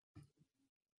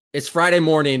 It's Friday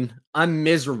morning. I'm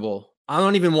miserable. I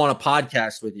don't even want to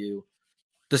podcast with you.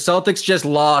 The Celtics just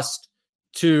lost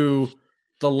to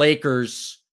the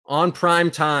Lakers on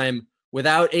prime time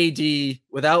without AD,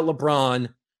 without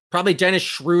LeBron. Probably Dennis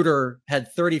Schroeder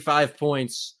had 35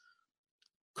 points.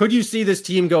 Could you see this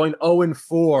team going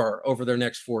 0-4 over their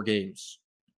next 4 games?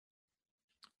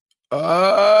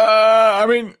 I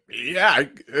mean, yeah,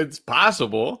 it's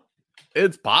possible.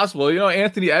 It's possible. You know,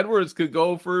 Anthony Edwards could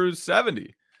go for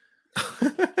 70.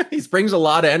 He brings a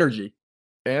lot of energy.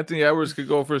 Anthony Edwards could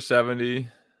go for 70.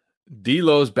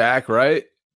 D'Lo's back, right?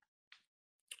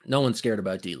 No one's scared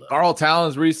about D'Lo. Karl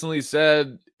Towns recently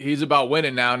said he's about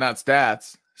winning now, not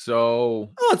stats. So,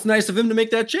 it's nice of him to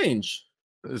make that change.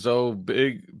 So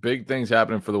big things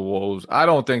happening for the Wolves. I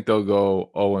don't think they'll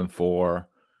go 0-4.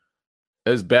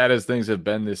 As bad as things have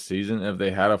been this season, if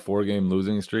they had a 4-game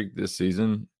losing streak this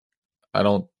season, I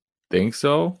don't think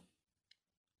so.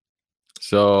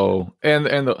 So, and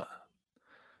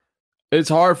It's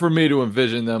hard for me to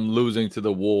envision them losing to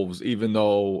the Wolves, even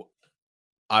though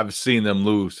I've seen them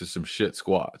lose to some shit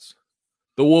squads.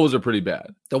 The Wolves are pretty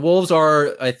bad. The Wolves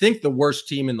are, I think, the worst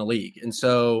team in the league. And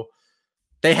so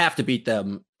they have to beat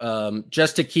them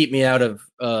just to keep me out of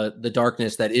the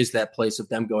darkness that is that place of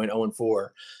them going 0-4.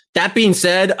 That being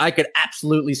said, I could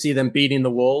absolutely see them beating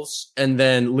the Wolves and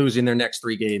then losing their next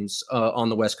 3 games on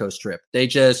the West Coast trip. They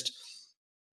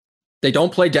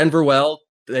don't play Denver well.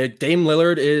 Dame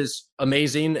Lillard is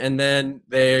amazing, and then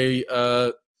they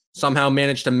somehow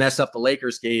managed to mess up the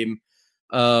Lakers game.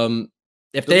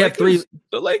 If they have 3,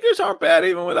 the Lakers aren't bad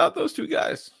even without those 2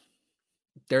 guys.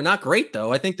 They're not great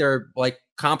though. I think they're like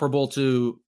comparable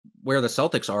to where the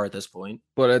Celtics are at this point.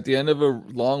 But at the end of a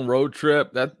long road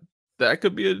trip, that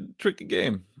could be a tricky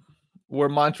game where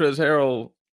Montrezl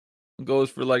Harrell goes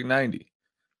for like 90.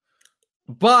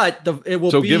 But it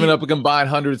will be giving up a combined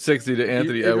 160 to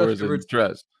Anthony Edwards and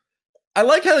Trez. I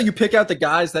like how you pick out the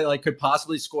guys that like could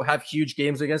possibly have huge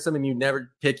games against them, and you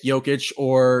never pick Jokic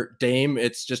or Dame.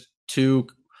 It's just 2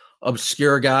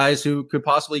 obscure guys who could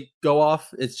possibly go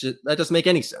off. It's just that doesn't make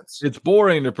any sense. It's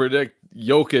boring to predict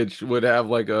Jokic would have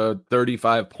like a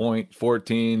 35 point,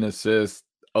 14 assists,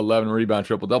 11 rebound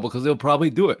triple double because he'll probably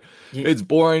do it. Yeah. It's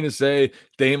boring to say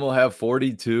Dame will have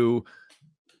 42,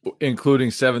 including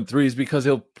 7 threes, because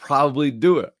he'll probably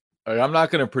do it. Like, I'm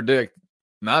not going to predict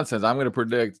nonsense. I'm going to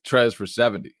predict Trez for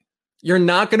 70. You're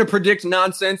not going to predict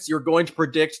nonsense. You're going to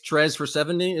predict Trez for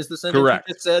 70 is the sentence Correct.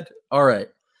 You just said? All right.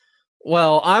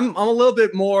 Well, I'm a little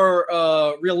bit more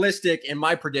realistic in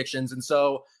my predictions, and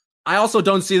so I also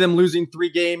don't see them losing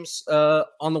 3 games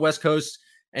on the West Coast.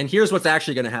 And here's what's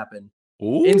actually going to happen.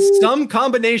 Ooh. In some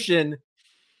combination,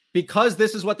 because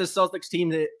this is what the Celtics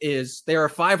team is, they are a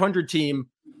 500 team.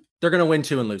 They're going to win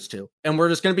 2 and lose 2. And we're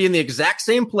just going to be in the exact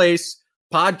same place,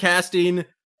 podcasting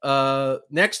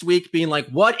next week, being like,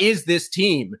 what is this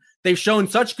team? They've shown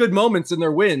such good moments in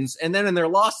their wins, and then in their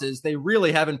losses, they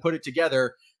really haven't put it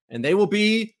together. And they will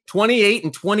be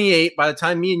 28-28 by the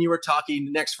time me and you are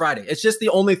talking next Friday. It's just the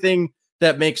only thing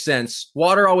that makes sense.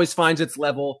 Water always finds its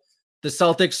level. The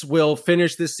Celtics will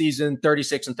finish this season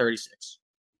 36-36.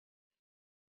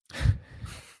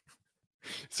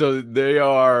 So they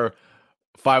are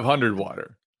 500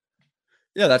 Water.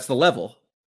 Yeah, that's the level.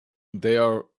 They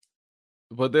are,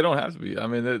 but they don't have to be. I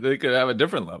mean, they could have a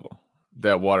different level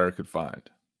that Water could find.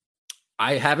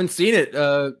 I haven't seen it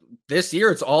this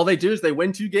year. It's all they do is they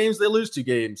win 2 games, they lose 2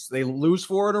 games. They lose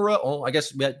 4 in a row. Oh, I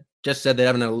guess we just said they're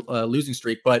having a losing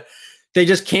streak, but they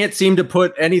just can't seem to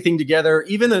put anything together.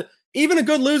 Even a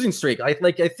good losing streak. I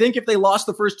think if they lost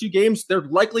the first 2 games, they're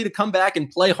likely to come back and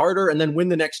play harder and then win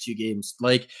the next 2 games.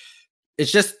 Like,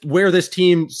 it's just where this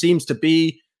team seems to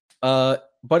be.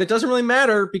 But it doesn't really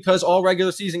matter because all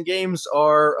regular season games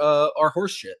are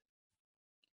horse shit.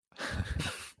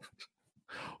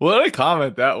 What a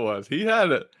comment that was. He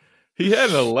had an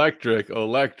electric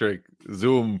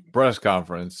Zoom press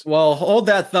conference. Well, hold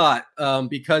that thought,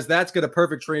 because that's going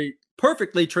to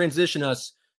perfectly transition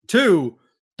us to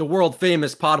the world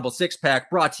famous Potable 6-pack,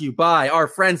 brought to you by our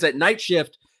friends at Night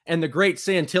Shift and the great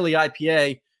Santilli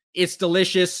IPA. It's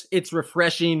delicious. It's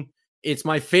refreshing. It's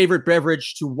my favorite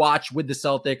beverage to watch with the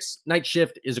Celtics. Night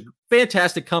Shift is a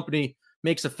fantastic company,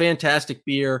 makes a fantastic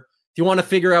beer. If you want to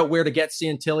figure out where to get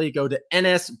Santilli, go to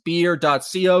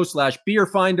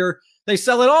nsbeer.co/beerfinder. They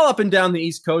sell it all up and down the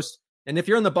East Coast. And if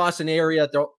you're in the Boston area,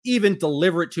 they'll even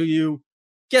deliver it to you.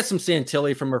 Get some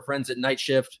Santilli from our friends at Night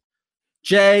Shift.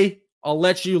 Jay, I'll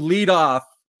let you lead off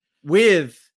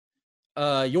with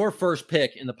your first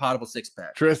pick in the Potable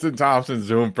 6-pack. Tristan Thompson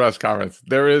Zoom press conference.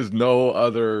 There is no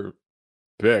other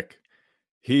pick.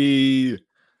 He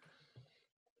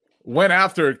went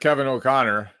after Kevin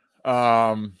O'Connor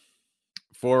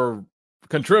for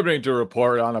contributing to a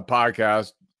report on a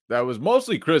podcast that was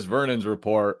mostly Chris Vernon's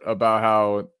report about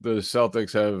how the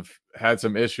Celtics have had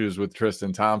some issues with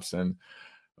Tristan Thompson.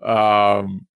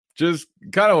 Just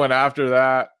kind of went after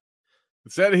that.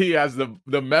 Said he has the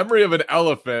memory of an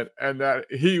elephant and that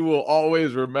he will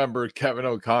always remember Kevin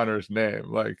O'Connor's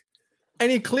name.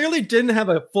 And he clearly didn't have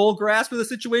a full grasp of the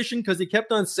situation because he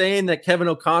kept on saying that Kevin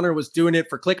O'Connor was doing it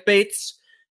for clickbaits.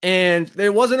 And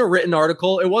there wasn't a written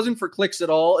article. It wasn't for clicks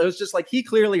at all. It was just like he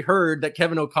clearly heard that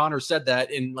Kevin O'Connor said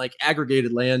that in like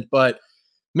aggregated land. But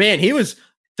man,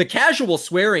 the casual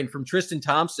swearing from Tristan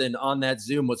Thompson on that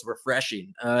Zoom was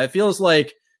refreshing. It feels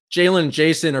like Jalen and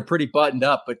Jason are pretty buttoned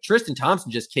up, but Tristan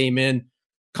Thompson just came in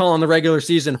calling the regular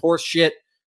season horse shit.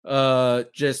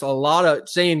 Just a lot of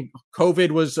saying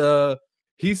COVID was.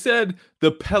 He said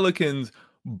the Pelicans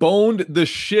boned the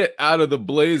shit out of the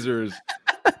Blazers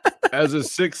as a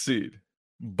 6th seed.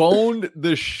 Boned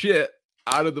the shit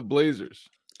out of the Blazers.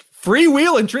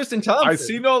 Freewheeling Tristan Thompson. I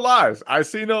see no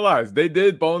lies. They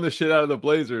did bone the shit out of the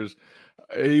Blazers.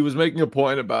 He was making a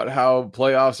point about how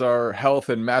playoffs are health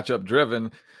and matchup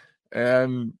driven,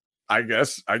 and I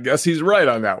guess he's right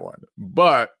on that one.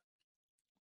 But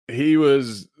he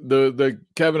was the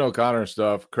Kevin O'Connor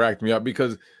stuff cracked me up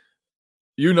because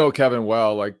you know Kevin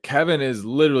well. Like, Kevin is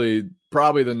literally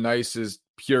probably the nicest,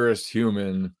 purest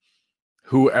human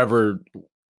who ever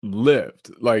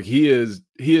lived. Like, he is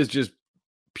just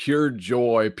pure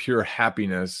joy, pure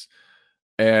happiness.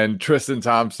 And Tristan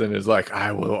Thompson is like,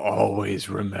 I will always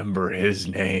remember his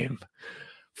name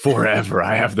forever.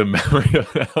 I have the memory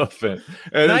of an elephant.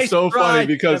 And nice it's so funny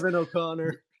because Kevin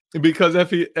O'Connor. Because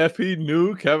if he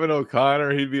knew Kevin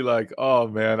O'Connor, he'd be like, oh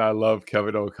man, I love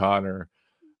Kevin O'Connor.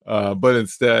 But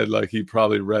instead, like, he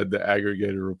probably read the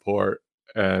aggregated report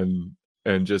and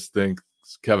just thinks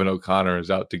Kevin O'Connor is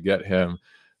out to get him.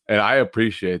 And I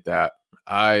appreciate that.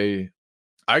 I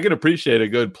can appreciate a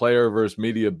good player versus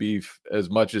media beef as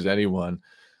much as anyone.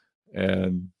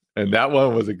 And that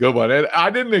one was a good one. And I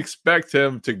didn't expect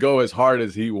him to go as hard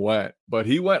as he went, but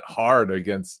he went hard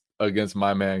against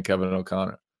my man, Kevin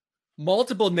O'Connor.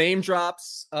 Multiple name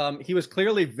drops. He was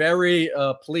clearly very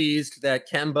pleased that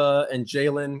Kemba and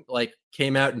Jalen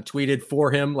came out and tweeted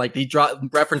for him. Like, he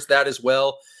referenced that as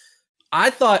well.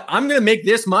 I thought, I'm going to make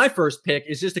this my first pick.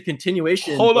 It's just a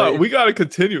continuation. Hold on. We got to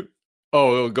continue.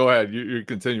 Oh, go ahead. You're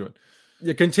continuing.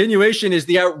 The continuation is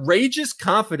the outrageous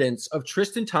confidence of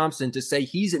Tristan Thompson to say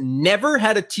he's never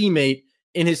had a teammate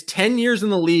in his 10 years in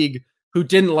the league who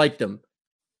didn't like them.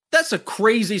 That's a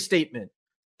crazy statement.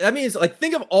 That means,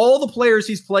 think of all the players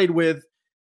he's played with.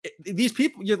 These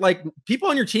people, people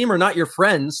on your team are not your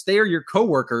friends. They are your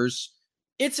coworkers.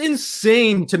 It's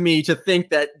insane to me to think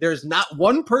that there's not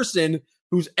one person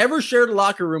who's ever shared a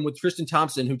locker room with Tristan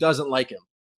Thompson who doesn't like him.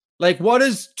 Like, what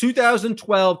does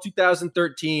 2012,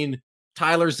 2013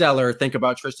 Tyler Zeller think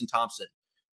about Tristan Thompson?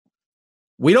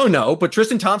 We don't know, but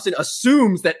Tristan Thompson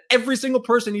assumes that every single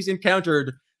person he's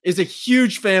encountered is a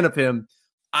huge fan of him.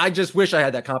 I just wish I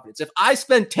had that confidence. If I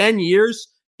spent 10 years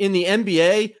in the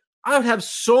NBA, I would have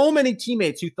so many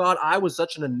teammates who thought I was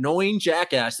such an annoying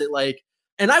jackass that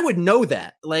and I would know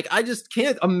that. I just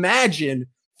can't imagine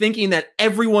thinking that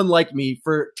everyone liked me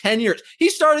for 10 years.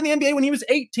 He started in the NBA when he was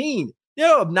 18. You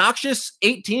know how obnoxious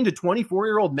 18 to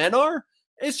 24-year-old men are?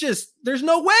 It's just, there's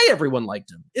no way everyone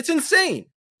liked him. It's insane.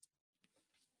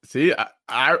 See,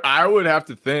 I would have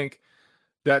to think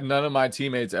that none of my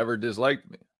teammates ever disliked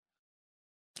me.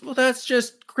 Well, that's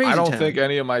just crazy. I don't think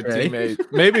any of my teammates,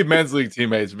 maybe men's league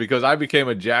teammates, because I became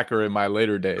a jacker in my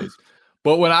later days.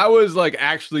 But when I was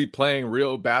actually playing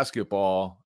real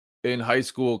basketball in high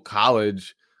school,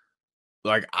 college,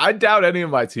 I doubt any of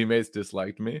my teammates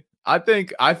disliked me. I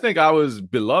think I was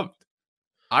beloved.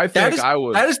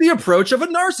 That is the approach of a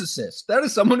narcissist. That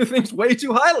is someone who thinks way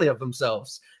too highly of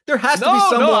themselves. There has to be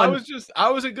someone. No, I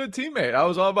was a good teammate. I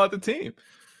was all about the team.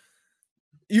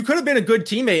 You could have been a good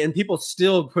teammate and people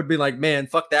still could be like, man,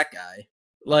 fuck that guy.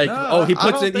 He puts it.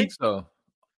 I don't think so.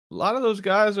 A lot of those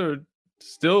guys are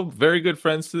still very good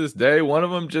friends to this day. One of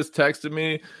them just texted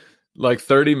me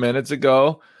 30 minutes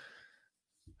ago.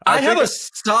 I have a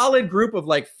solid group of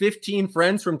 15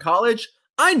 friends from college.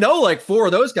 I know 4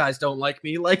 of those guys don't like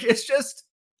me. It's just,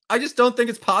 I just don't think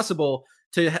it's possible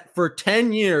for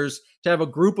 10 years to have a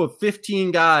group of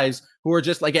 15 guys who are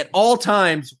just at all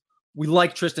times, we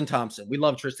like Tristan Thompson. We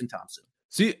love Tristan Thompson.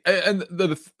 See, and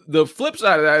the flip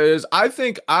side of that is I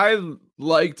think I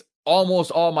liked almost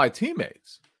all my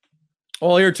teammates.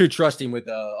 Well, you're too trusting with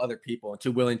other people and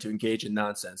too willing to engage in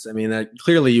nonsense. I mean, that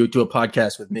clearly you do a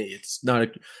podcast with me. It's not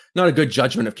a good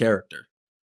judgment of character.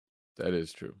 That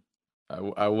is true.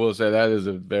 I will say that is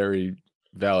a very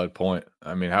valid point.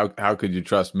 I mean, how could you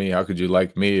trust me? How could you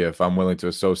like me if I'm willing to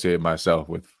associate myself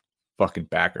with fucking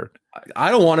Backer?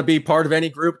 I don't want to be part of any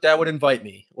group that would invite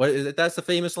me. What is it? That's the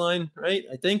famous line, right?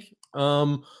 I think.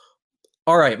 All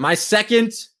right, my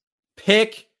second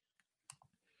pick.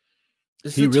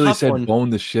 He really said one. Bone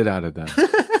the shit out of them.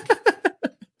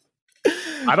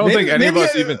 I don't think any of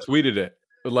us even tweeted it.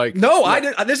 But no, I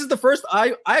didn't. This is the first.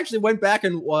 I actually went back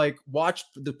and watched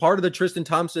the part of the Tristan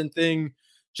Thompson thing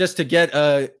just to get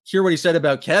hear what he said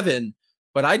about Kevin.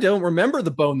 But I don't remember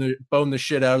the bone the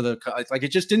shit out of the it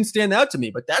just didn't stand out to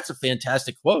me. But that's a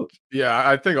fantastic quote. Yeah,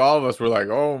 I think all of us were like,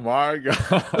 "Oh my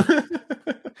god!"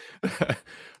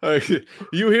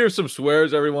 You hear some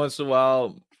swears every once in a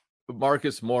while.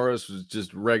 Marcus Morris was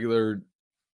just regular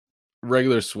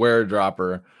swear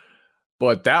dropper,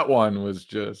 but that one was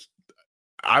just.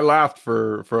 I laughed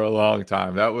for a long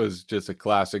time. That was just a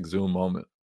classic Zoom moment.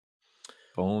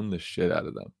 Bone the shit out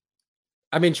of them.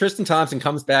 I mean, Tristan Thompson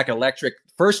comes back electric.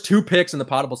 First 2 picks in the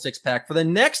Potable 6-pack. For the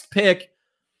next pick,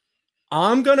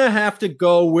 I'm going to have to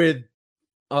go with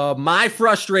my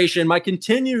frustration, my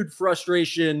continued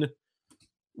frustration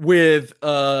with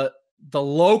the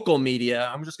local media.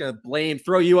 I'm just going to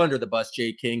throw you under the bus,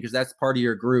 Jay King, because that's part of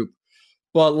your group.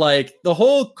 But like the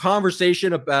whole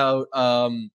conversation about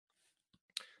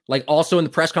like also in the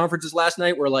press conferences last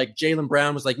night where like Jaylen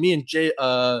Brown was like, me and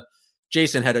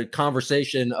Jason had a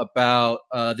conversation about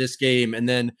this game, and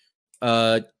then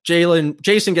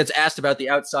Jason gets asked about the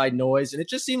outside noise, and it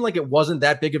just seemed like it wasn't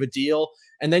that big of a deal.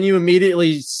 And then you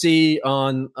immediately see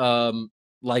on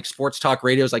like sports talk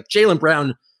radios like Jaylen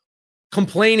Brown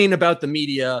complaining about the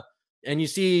media, and you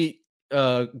see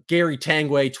Gary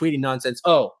Tanguay tweeting nonsense.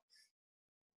 Oh,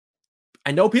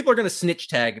 I know people are going to snitch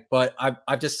tag, but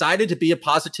I've decided to be a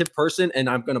positive person, and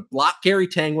I'm going to block Gary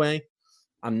Tanguay.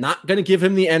 I'm not going to give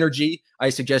him the energy. I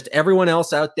suggest everyone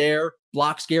else out there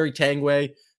blocks Gary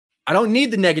Tanguay. I don't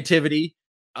need the negativity.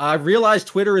 I realize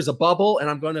Twitter is a bubble, and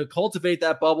I'm going to cultivate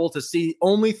that bubble to see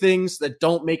only things that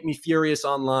don't make me furious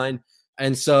online.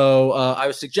 And so I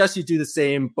would suggest you do the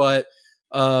same. But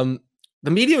the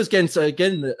media was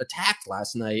getting attacked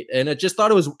last night, and I just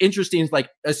thought it was interesting. Like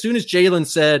as soon as Jaylen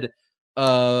said,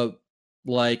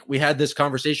 like we had this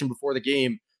conversation before the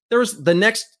game, there was the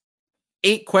next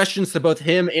 8 questions to both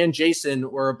him and Jason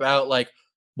were about like,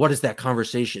 what is that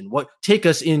conversation? What take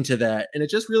us into that? And it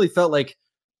just really felt like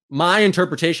my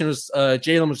interpretation was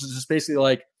Jaylen was just basically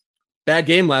like, bad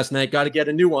game last night, got to get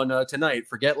a new one tonight.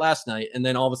 Forget last night. And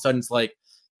then all of a sudden it's like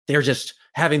they're just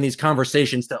having these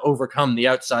conversations to overcome the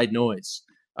outside noise.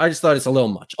 I just thought it's a little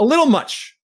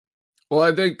much. Well,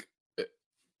 I think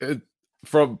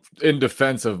from in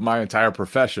defense of my entire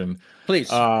profession,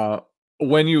 please.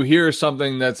 When you hear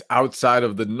something that's outside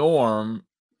of the norm,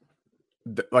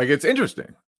 like it's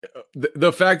interesting.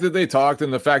 The fact that they talked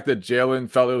and the fact that Jaylen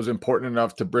felt it was important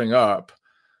enough to bring up,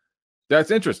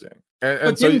 that's interesting.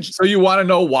 And so you want to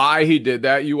know why he did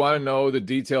that. You want to know the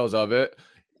details of it.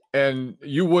 And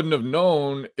you wouldn't have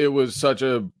known it was such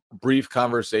a brief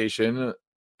conversation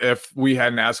if we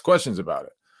hadn't asked questions about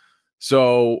it.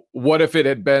 So what if it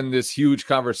had been this huge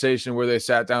conversation where they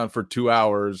sat down for 2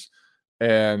 hours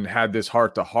and had this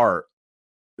heart-to-heart?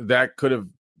 That could have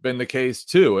been the case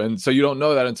too. And so you don't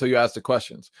know that until you ask the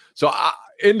questions. So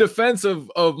in defense of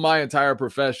my entire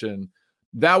profession,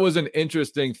 that was an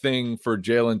interesting thing for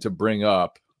Jaylen to bring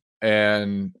up.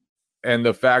 And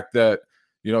the fact that,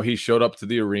 you know, he showed up to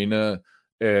the arena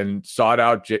and sought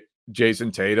out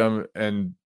Jason Tatum.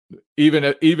 And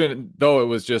even though it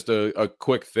was just a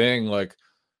quick thing, like,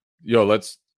 yo,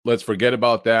 let's forget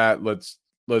about that. Let's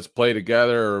play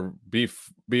together or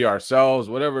be ourselves,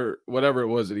 whatever it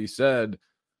was that he said.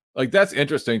 Like, that's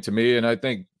interesting to me. And I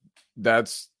think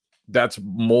that's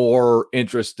more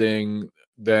interesting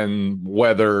than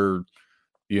whether,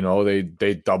 you know,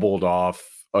 they doubled off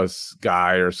a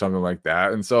guy or something like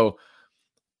that. And so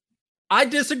I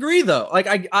disagree though. Like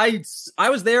I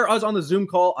was there, I was on the Zoom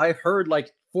call. I heard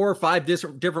like 4 or 5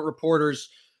 different reporters,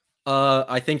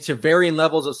 I think to varying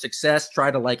levels of success, try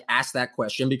to like ask that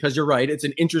question, because you're right. It's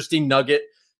an interesting nugget.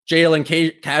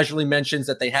 Jaylen casually mentions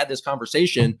that they had this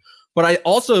conversation, but I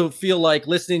also feel like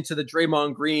listening to the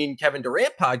Draymond Green, Kevin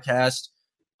Durant podcast,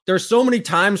 there's so many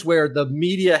times where the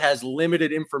media has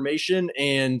limited information,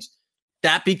 and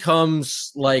that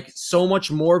becomes like so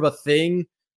much more of a thing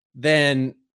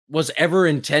than was ever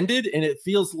intended. And it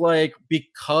feels like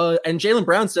and Jaylen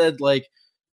Brown said, like,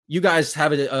 you guys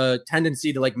have a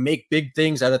tendency to like make big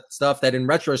things out of stuff that in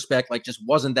retrospect, like just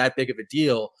wasn't that big of a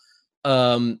deal.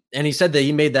 And he said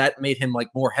that made him like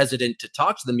more hesitant to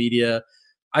talk to the media.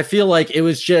 I feel like it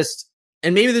was just,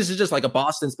 and maybe this is just like a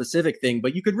Boston specific thing,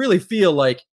 but you could really feel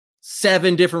like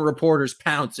 7 different reporters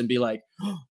pounce and be like,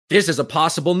 oh, this is a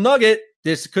possible nugget.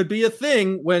 This could be a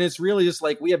thing, when it's really just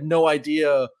like, we have no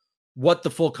idea what the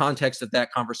full context of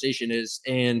that conversation is.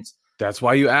 And that's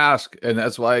why you ask, and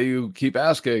that's why you keep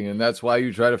asking, and that's why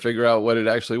you try to figure out what it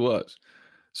actually was.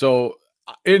 So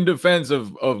in defense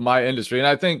of my industry, and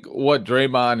I think what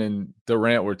Draymond and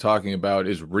Durant were talking about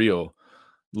is real.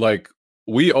 Like,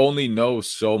 we only know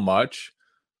so much,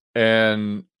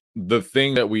 and the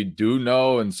thing that we do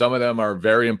know, and some of them are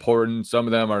very important, some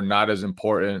of them are not as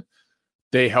important,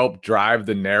 they help drive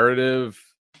the narrative,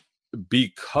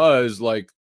 because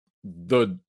like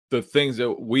the things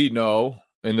that we know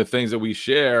and the things that we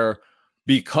share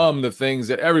become the things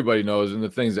that everybody knows and the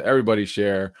things that everybody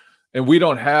share. And we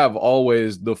don't have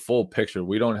always the full picture.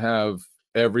 We don't have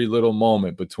every little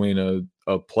moment between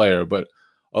a player, but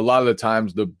a lot of the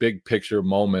times the big picture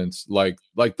moments, like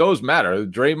those matter.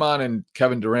 Draymond and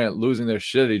Kevin Durant losing their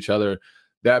shit at each other,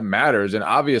 that matters. And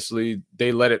obviously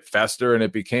they let it fester and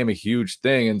it became a huge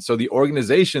thing. And so the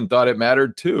organization thought it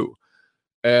mattered too.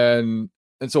 And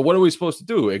so what are we supposed to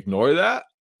do? Ignore that?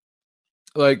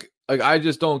 Like I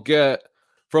just don't get,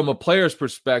 from a player's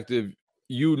perspective,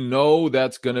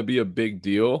 that's going to be a big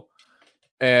deal.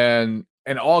 And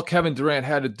all Kevin Durant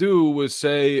had to do was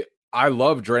say, I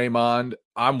love Draymond.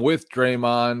 I'm with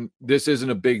Draymond. This isn't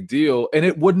a big deal. And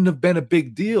it wouldn't have been a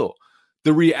big deal.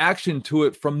 The reaction to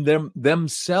it from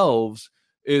themselves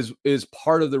is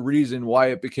part of the reason why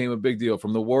it became a big deal.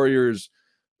 From the Warriors,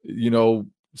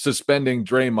 suspending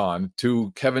Draymond,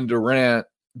 to Kevin Durant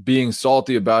being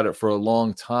salty about it for a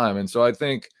long time. And so I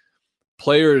think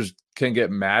players can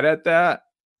get mad at that,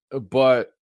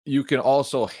 but you can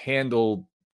also handle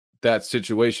that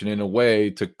situation in a way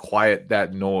to quiet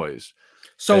that noise.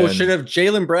 So should have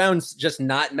Jaylen Brown's just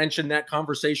not mentioned that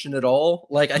conversation at all?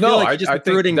 Like, I feel like he just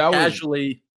threw it in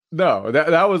casually.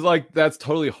 That was like, that's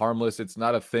totally harmless. It's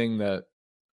not a thing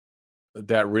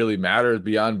that really matters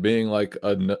beyond being like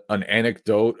an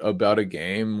anecdote about a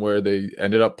game where they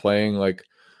ended up playing like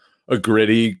a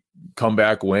gritty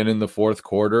comeback win in the fourth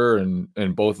quarter,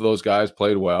 and both of those guys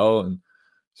played well. And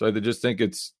so I just think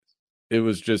it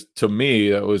was just, to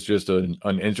me, that was just an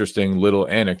interesting little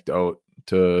anecdote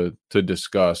to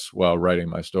discuss while writing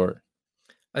my story.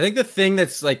 I think the thing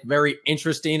that's like very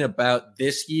interesting about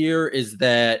this year is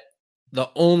that the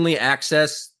only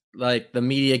access like the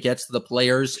media gets to the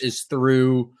players is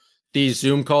through these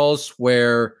Zoom calls,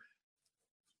 where,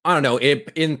 I don't know,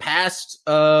 in past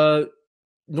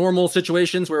normal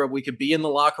situations where we could be in the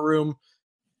locker room,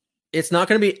 it's not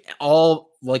going to be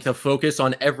all like the focus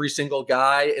on every single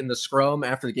guy in the scrum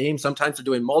after the game. Sometimes they're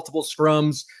doing multiple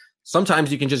scrums.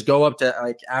 Sometimes you can just go up to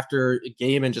like after a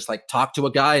game and just like talk to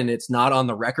a guy and it's not on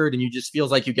the record, and you just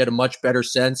feels like you get a much better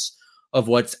sense of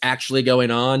what's actually going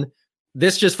on.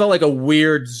 This just felt like a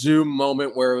weird Zoom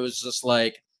moment where it was just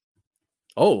like,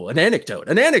 oh, an anecdote.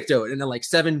 And then like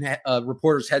 7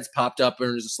 reporters' heads popped up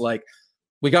and it was just like,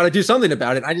 we got to do something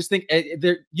about it. I just think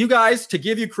you guys, to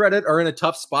give you credit, are in a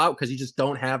tough spot because you just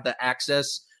don't have the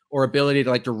access or ability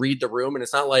to read the room. And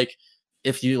it's not like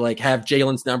if you like have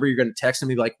Jaylen's number, you're going to text him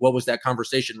and be like, what was that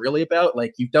conversation really about?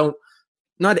 Like,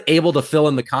 not able to fill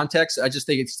in the context. I just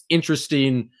think it's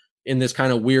interesting in this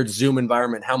kind of weird Zoom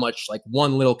environment how much like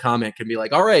one little comment can be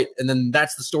like, all right, and then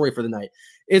that's the story for the night.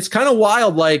 It's kind of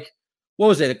wild. Like, what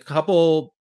was it, a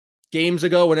couple games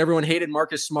ago when everyone hated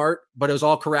Marcus Smart, but it was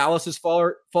all Corrales'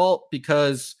 fault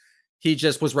because he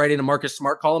just was writing a Marcus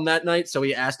Smart column that night. So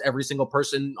he asked every single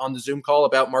person on the Zoom call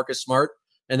about Marcus Smart,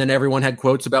 and then everyone had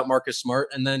quotes about Marcus Smart.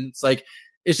 And then it's like,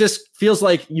 it just feels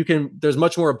like there's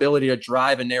much more ability to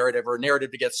drive a narrative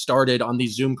to get started on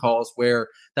these Zoom calls, where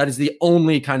that is the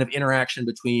only kind of interaction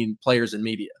between players and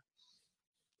media.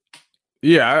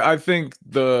 Yeah, I think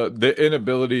the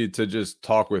inability to just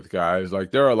talk with guys, like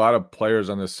there are a lot of players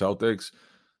on the Celtics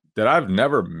that I've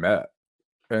never met.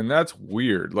 And that's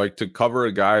weird, like to cover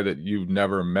a guy that you've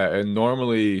never met. And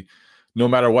normally, no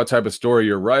matter what type of story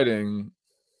you're writing,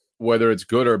 whether it's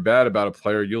good or bad about a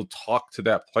player, you'll talk to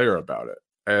that player about it.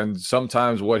 And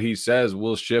sometimes what he says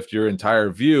will shift your entire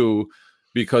view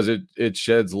because it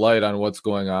sheds light on what's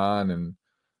going on.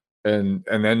 And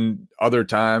then other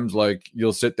times, like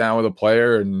you'll sit down with a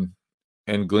player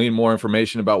and glean more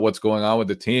information about what's going on with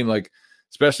the team. Like,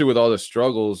 especially with all the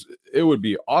struggles, it would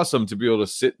be awesome to be able to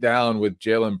sit down with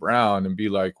Jaylen Brown and be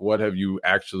like, what have you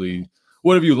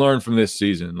learned from this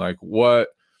season? Like, what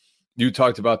you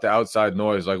talked about the outside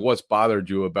noise, like what's bothered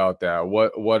you about that?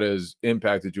 What has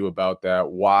impacted you about that?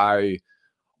 Why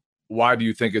do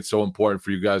you think it's so important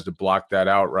for you guys to block that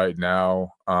out right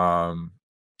now?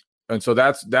 And so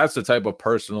that's the type of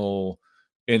personal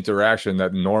interaction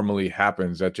that normally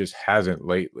happens that just hasn't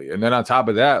lately. And then on top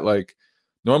of that, like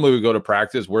normally we go to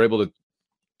practice, we're able to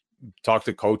talk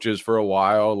to coaches for a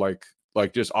while, like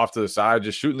just off to the side,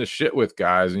 just shooting the shit with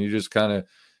guys, and you just kind of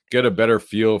get a better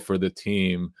feel for the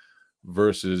team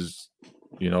versus,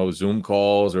 Zoom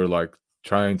calls or like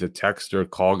trying to text or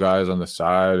call guys on the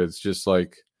side. It's just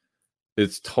like,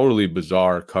 it's totally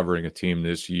bizarre covering a team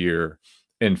this year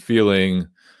and feeling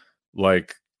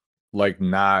like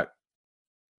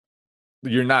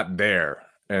you're not there.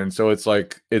 And so it's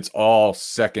like, it's all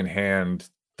secondhand,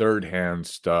 third-hand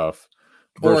stuff.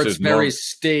 Or it's very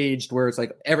staged where it's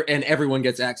like everyone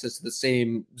gets access to the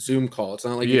same Zoom call. It's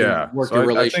not like you can work your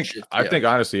relationship. I think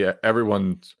honestly,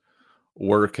 everyone's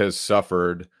work has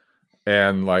suffered,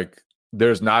 and like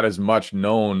there's not as much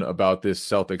known about this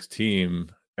Celtics team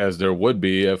as there would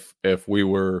be if we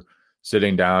were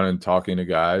sitting down and talking to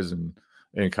guys and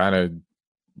kind of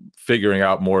figuring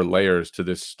out more layers to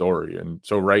this story. And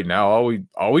so right now,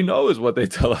 all we know is what they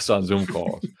tell us on Zoom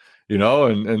calls,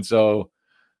 and so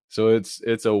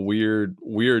it's a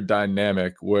weird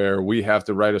dynamic where we have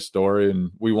to write a story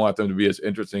and we want them to be as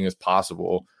interesting as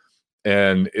possible.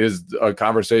 And is a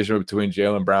conversation between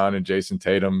Jaylen Brown and Jason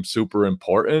Tatum super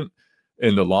important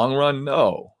in the long run?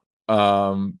 No.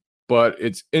 But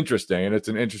it's interesting, and it's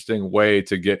an interesting way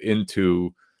to get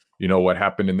into, what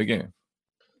happened in the game.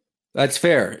 That's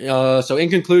fair. So in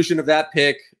conclusion of that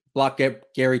pick, block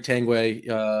Gary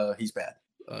Tanguay. He's bad.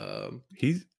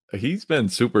 He's been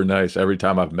super nice every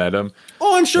time I've met him.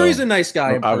 Oh, I'm sure he's a nice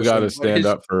guy. I've got to stand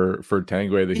up for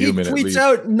Tanguay the human. He tweets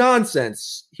out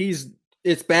nonsense.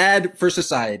 It's bad for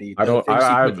society. I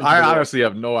honestly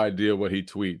have no idea what he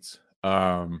tweets.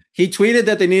 He tweeted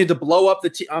that they needed to blow up the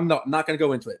team. I'm not going to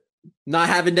go into it. Not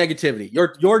having negativity.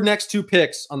 Your next two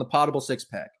picks on the Potable Six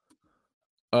Pack.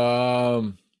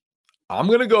 I'm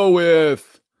going to go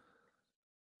with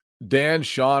Dan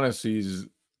Shaughnessy's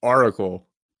article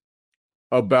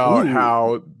about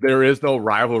how there is no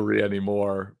rivalry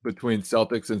anymore between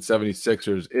Celtics and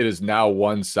 76ers. It is now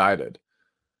one-sided.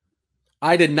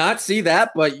 I did not see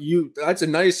that, but that's a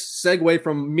nice segue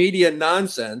from media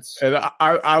nonsense. And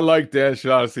I like Dan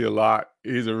Shaughnessy a lot.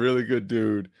 He's a really good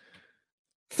dude.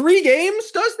 3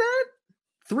 games does that?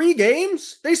 3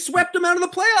 games? They swept him out of the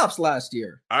playoffs last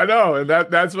year. I know, and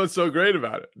that's what's so great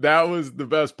about it. That was the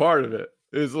best part of it.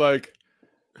 It's like,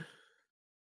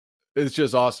 it's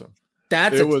just awesome.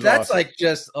 That's a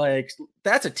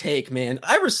take, man.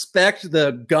 I respect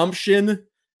the gumption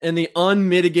and the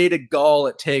unmitigated gall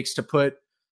it takes to put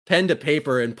pen to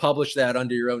paper and publish that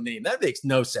under your own name. That makes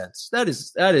no sense. That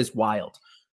is wild.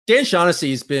 Dan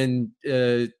Shaughnessy's been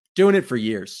doing it for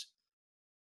years.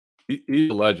 He's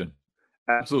a legend,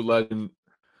 absolute legend.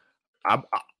 I'm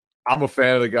a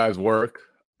fan of the guy's work.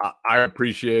 I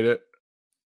appreciate it,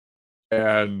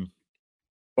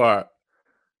 but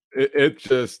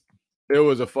it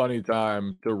was a funny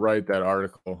time to write that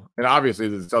article. And obviously,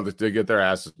 the Celtics did get their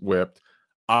asses whipped.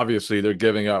 Obviously, they're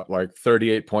giving up like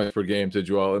 38 points per game to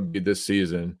Joel Embiid this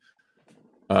season.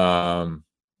 And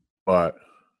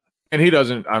he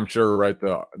doesn't, I'm sure, write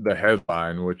the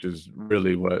headline, which is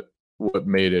really what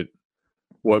made it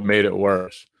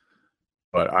worse.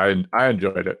 But I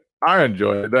enjoyed it. I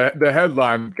enjoyed it. The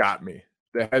headline got me.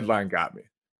 That's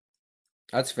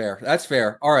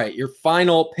fair. All right, your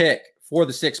final pick for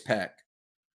the 6-pack.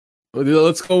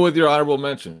 Let's go with your honorable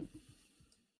mention.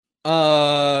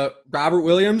 Robert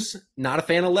Williams, not a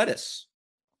fan of lettuce.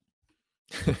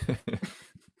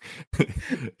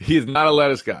 He's not a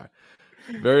lettuce guy.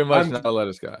 Very much not a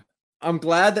lettuce guy. I'm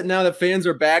glad that now that fans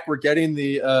are back, we're getting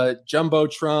the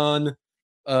Jumbotron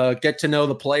get to know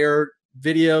the player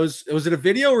videos. Was it a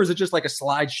video or is it just like a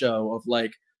slideshow of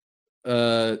like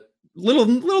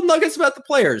little nuggets about the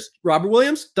players? Robert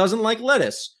Williams doesn't like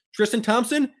lettuce. Tristan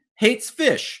Thompson hates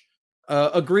fish.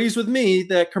 Agrees with me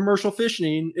that commercial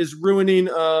fishing is ruining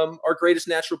our greatest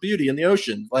natural beauty in the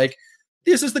ocean. Like,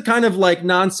 this is the kind of like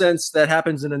nonsense that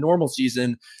happens in a normal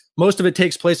season. Most of it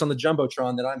takes place on the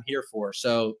Jumbotron that I'm here for.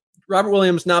 So Robert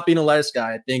Williams not being a lettuce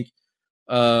guy, I think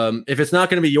if it's not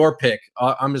going to be your pick,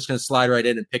 I'm just going to slide right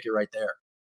in and pick it right there.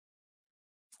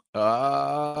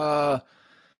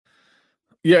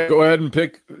 Yeah, go ahead and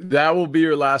pick. That will be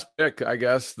your last pick, I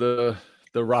guess. The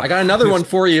Rock. I got another one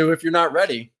for you if you're not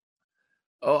ready.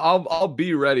 Oh, I'll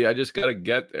be ready. I just got to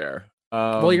get there.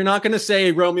 Well, you're not going to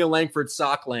say Romeo Langford's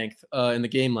sock length in the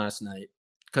game last night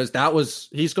because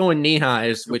he's going knee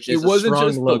highs, which is it wasn't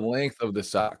just look. The length of the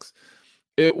socks.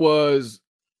 It was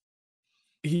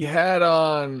he had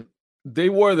on. They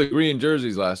wore the green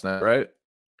jerseys last night, right?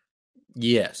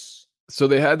 Yes. So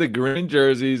they had the green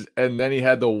jerseys, and then he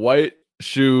had the white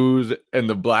shoes and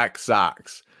the black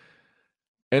socks.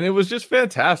 And it was just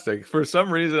fantastic. For some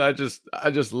reason, I just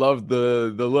loved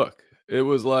the look. It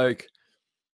was like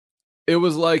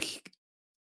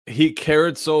he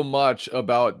cared so much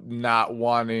about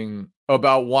wanting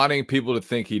people to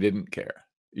think he didn't care.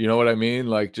 You know what I mean?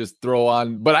 Like, just throw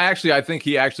on. But I think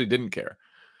he actually didn't care.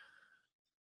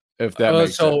 If that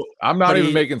makes sense. I'm not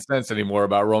even making sense anymore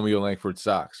about Romeo Langford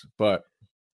socks, but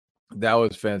that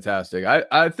was fantastic.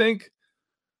 I think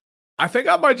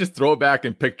I might just throw it back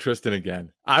and pick Tristan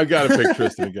again. I got to pick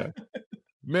Tristan again.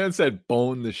 Man said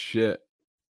bone the shit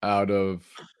out of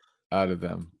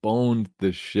them. Boned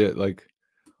the shit. Like,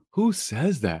 who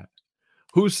says that?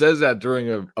 Who says that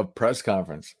during a press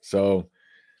conference? So,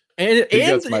 and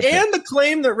the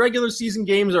claim that regular season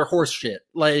games are horse shit.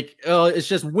 Like, it's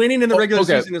just winning in the regular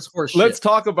season is horse shit. Let's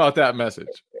talk about that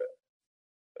message.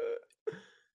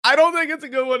 I don't think it's a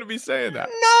good one to be saying that.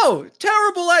 No,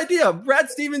 terrible idea. Brad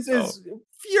Stevens is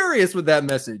furious with that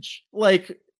message.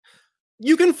 Like,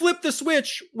 you can flip the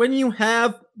switch when you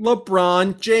have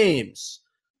LeBron James.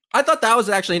 I thought that was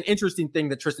actually an interesting thing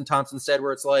that Tristan Thompson said,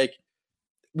 where it's like,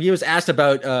 he was asked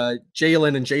about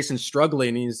Jalen and Jason struggling.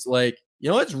 And he's like,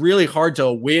 it's really hard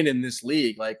to win in this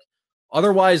league. Like,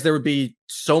 otherwise there would be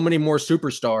so many more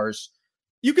superstars.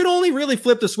 You can only really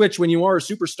flip the switch when you are a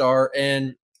superstar,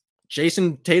 and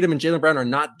Jason Tatum and Jaylen Brown are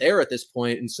not there at this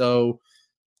point. And so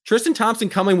Tristan Thompson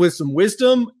coming with some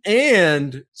wisdom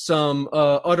and some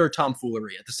utter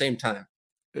tomfoolery at the same time.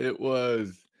 It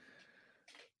was,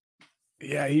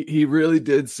 yeah, he really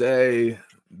did say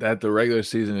that the regular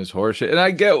season is horseshit. And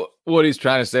I get what he's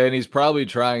trying to say, and he's probably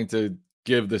trying to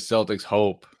give the Celtics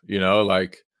hope,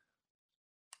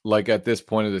 like at this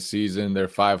point of the season, they're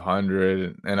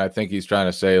 500. And I think he's trying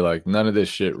to say, like, none of this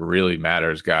shit really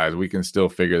matters, guys. We can still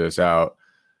figure this out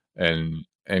and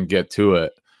get to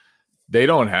it. They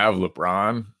don't have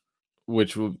LeBron,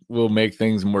 which will make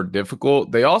things more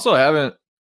difficult. They also haven't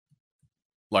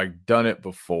done it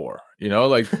before,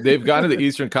 they've gone to the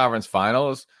Eastern Conference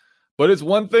Finals, but it's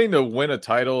one thing to win a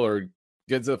title or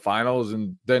get to the finals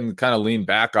and then kind of lean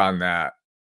back on that.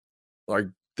 Like,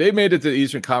 they made it to the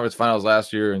Eastern Conference Finals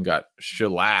last year and got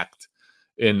shellacked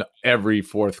in every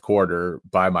fourth quarter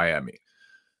by Miami.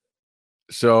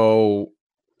 So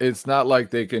it's not like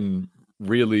they can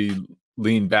really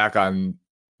lean back on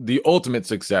the ultimate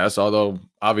success, although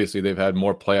obviously they've had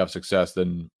more playoff success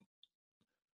than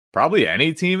probably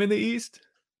any team in the East.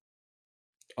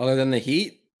 Other than the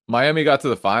Heat? Miami got to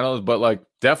the finals, but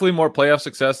definitely more playoff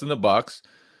success than the Bucks.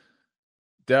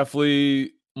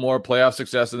 Definitely more playoff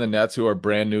success than the Nets, who are a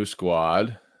brand new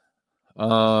squad.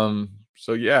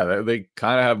 So yeah, they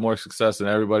kind of have more success than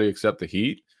everybody except the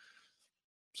Heat.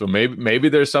 So maybe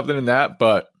there's something in that,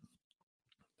 but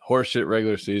horseshit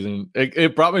regular season.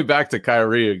 It brought me back to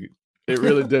Kyrie. It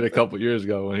really did a couple years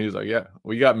ago when he was like, "Yeah,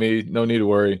 we got me. No need to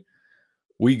worry.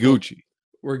 We Gucci.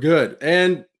 We're good."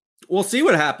 And we'll see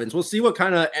what happens. We'll see what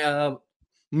kind of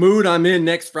mood I'm in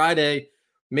next Friday.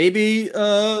 Maybe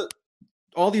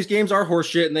all these games are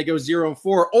horseshit and they go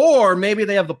 0-4, or maybe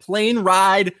they have the plane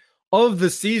ride of the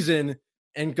season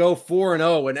and go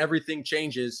 4-0 and everything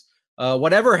changes.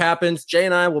 Whatever happens, Jay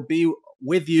and I will be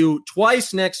with you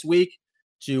twice next week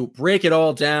to break it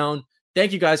all down.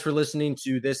 Thank you guys for listening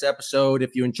to this episode.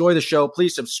 If you enjoy the show,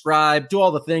 please subscribe, do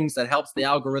all the things that helps the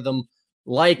algorithm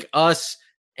like us.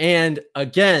 And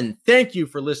again, thank you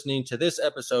for listening to this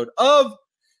episode of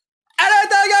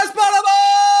Anything is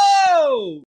Possible!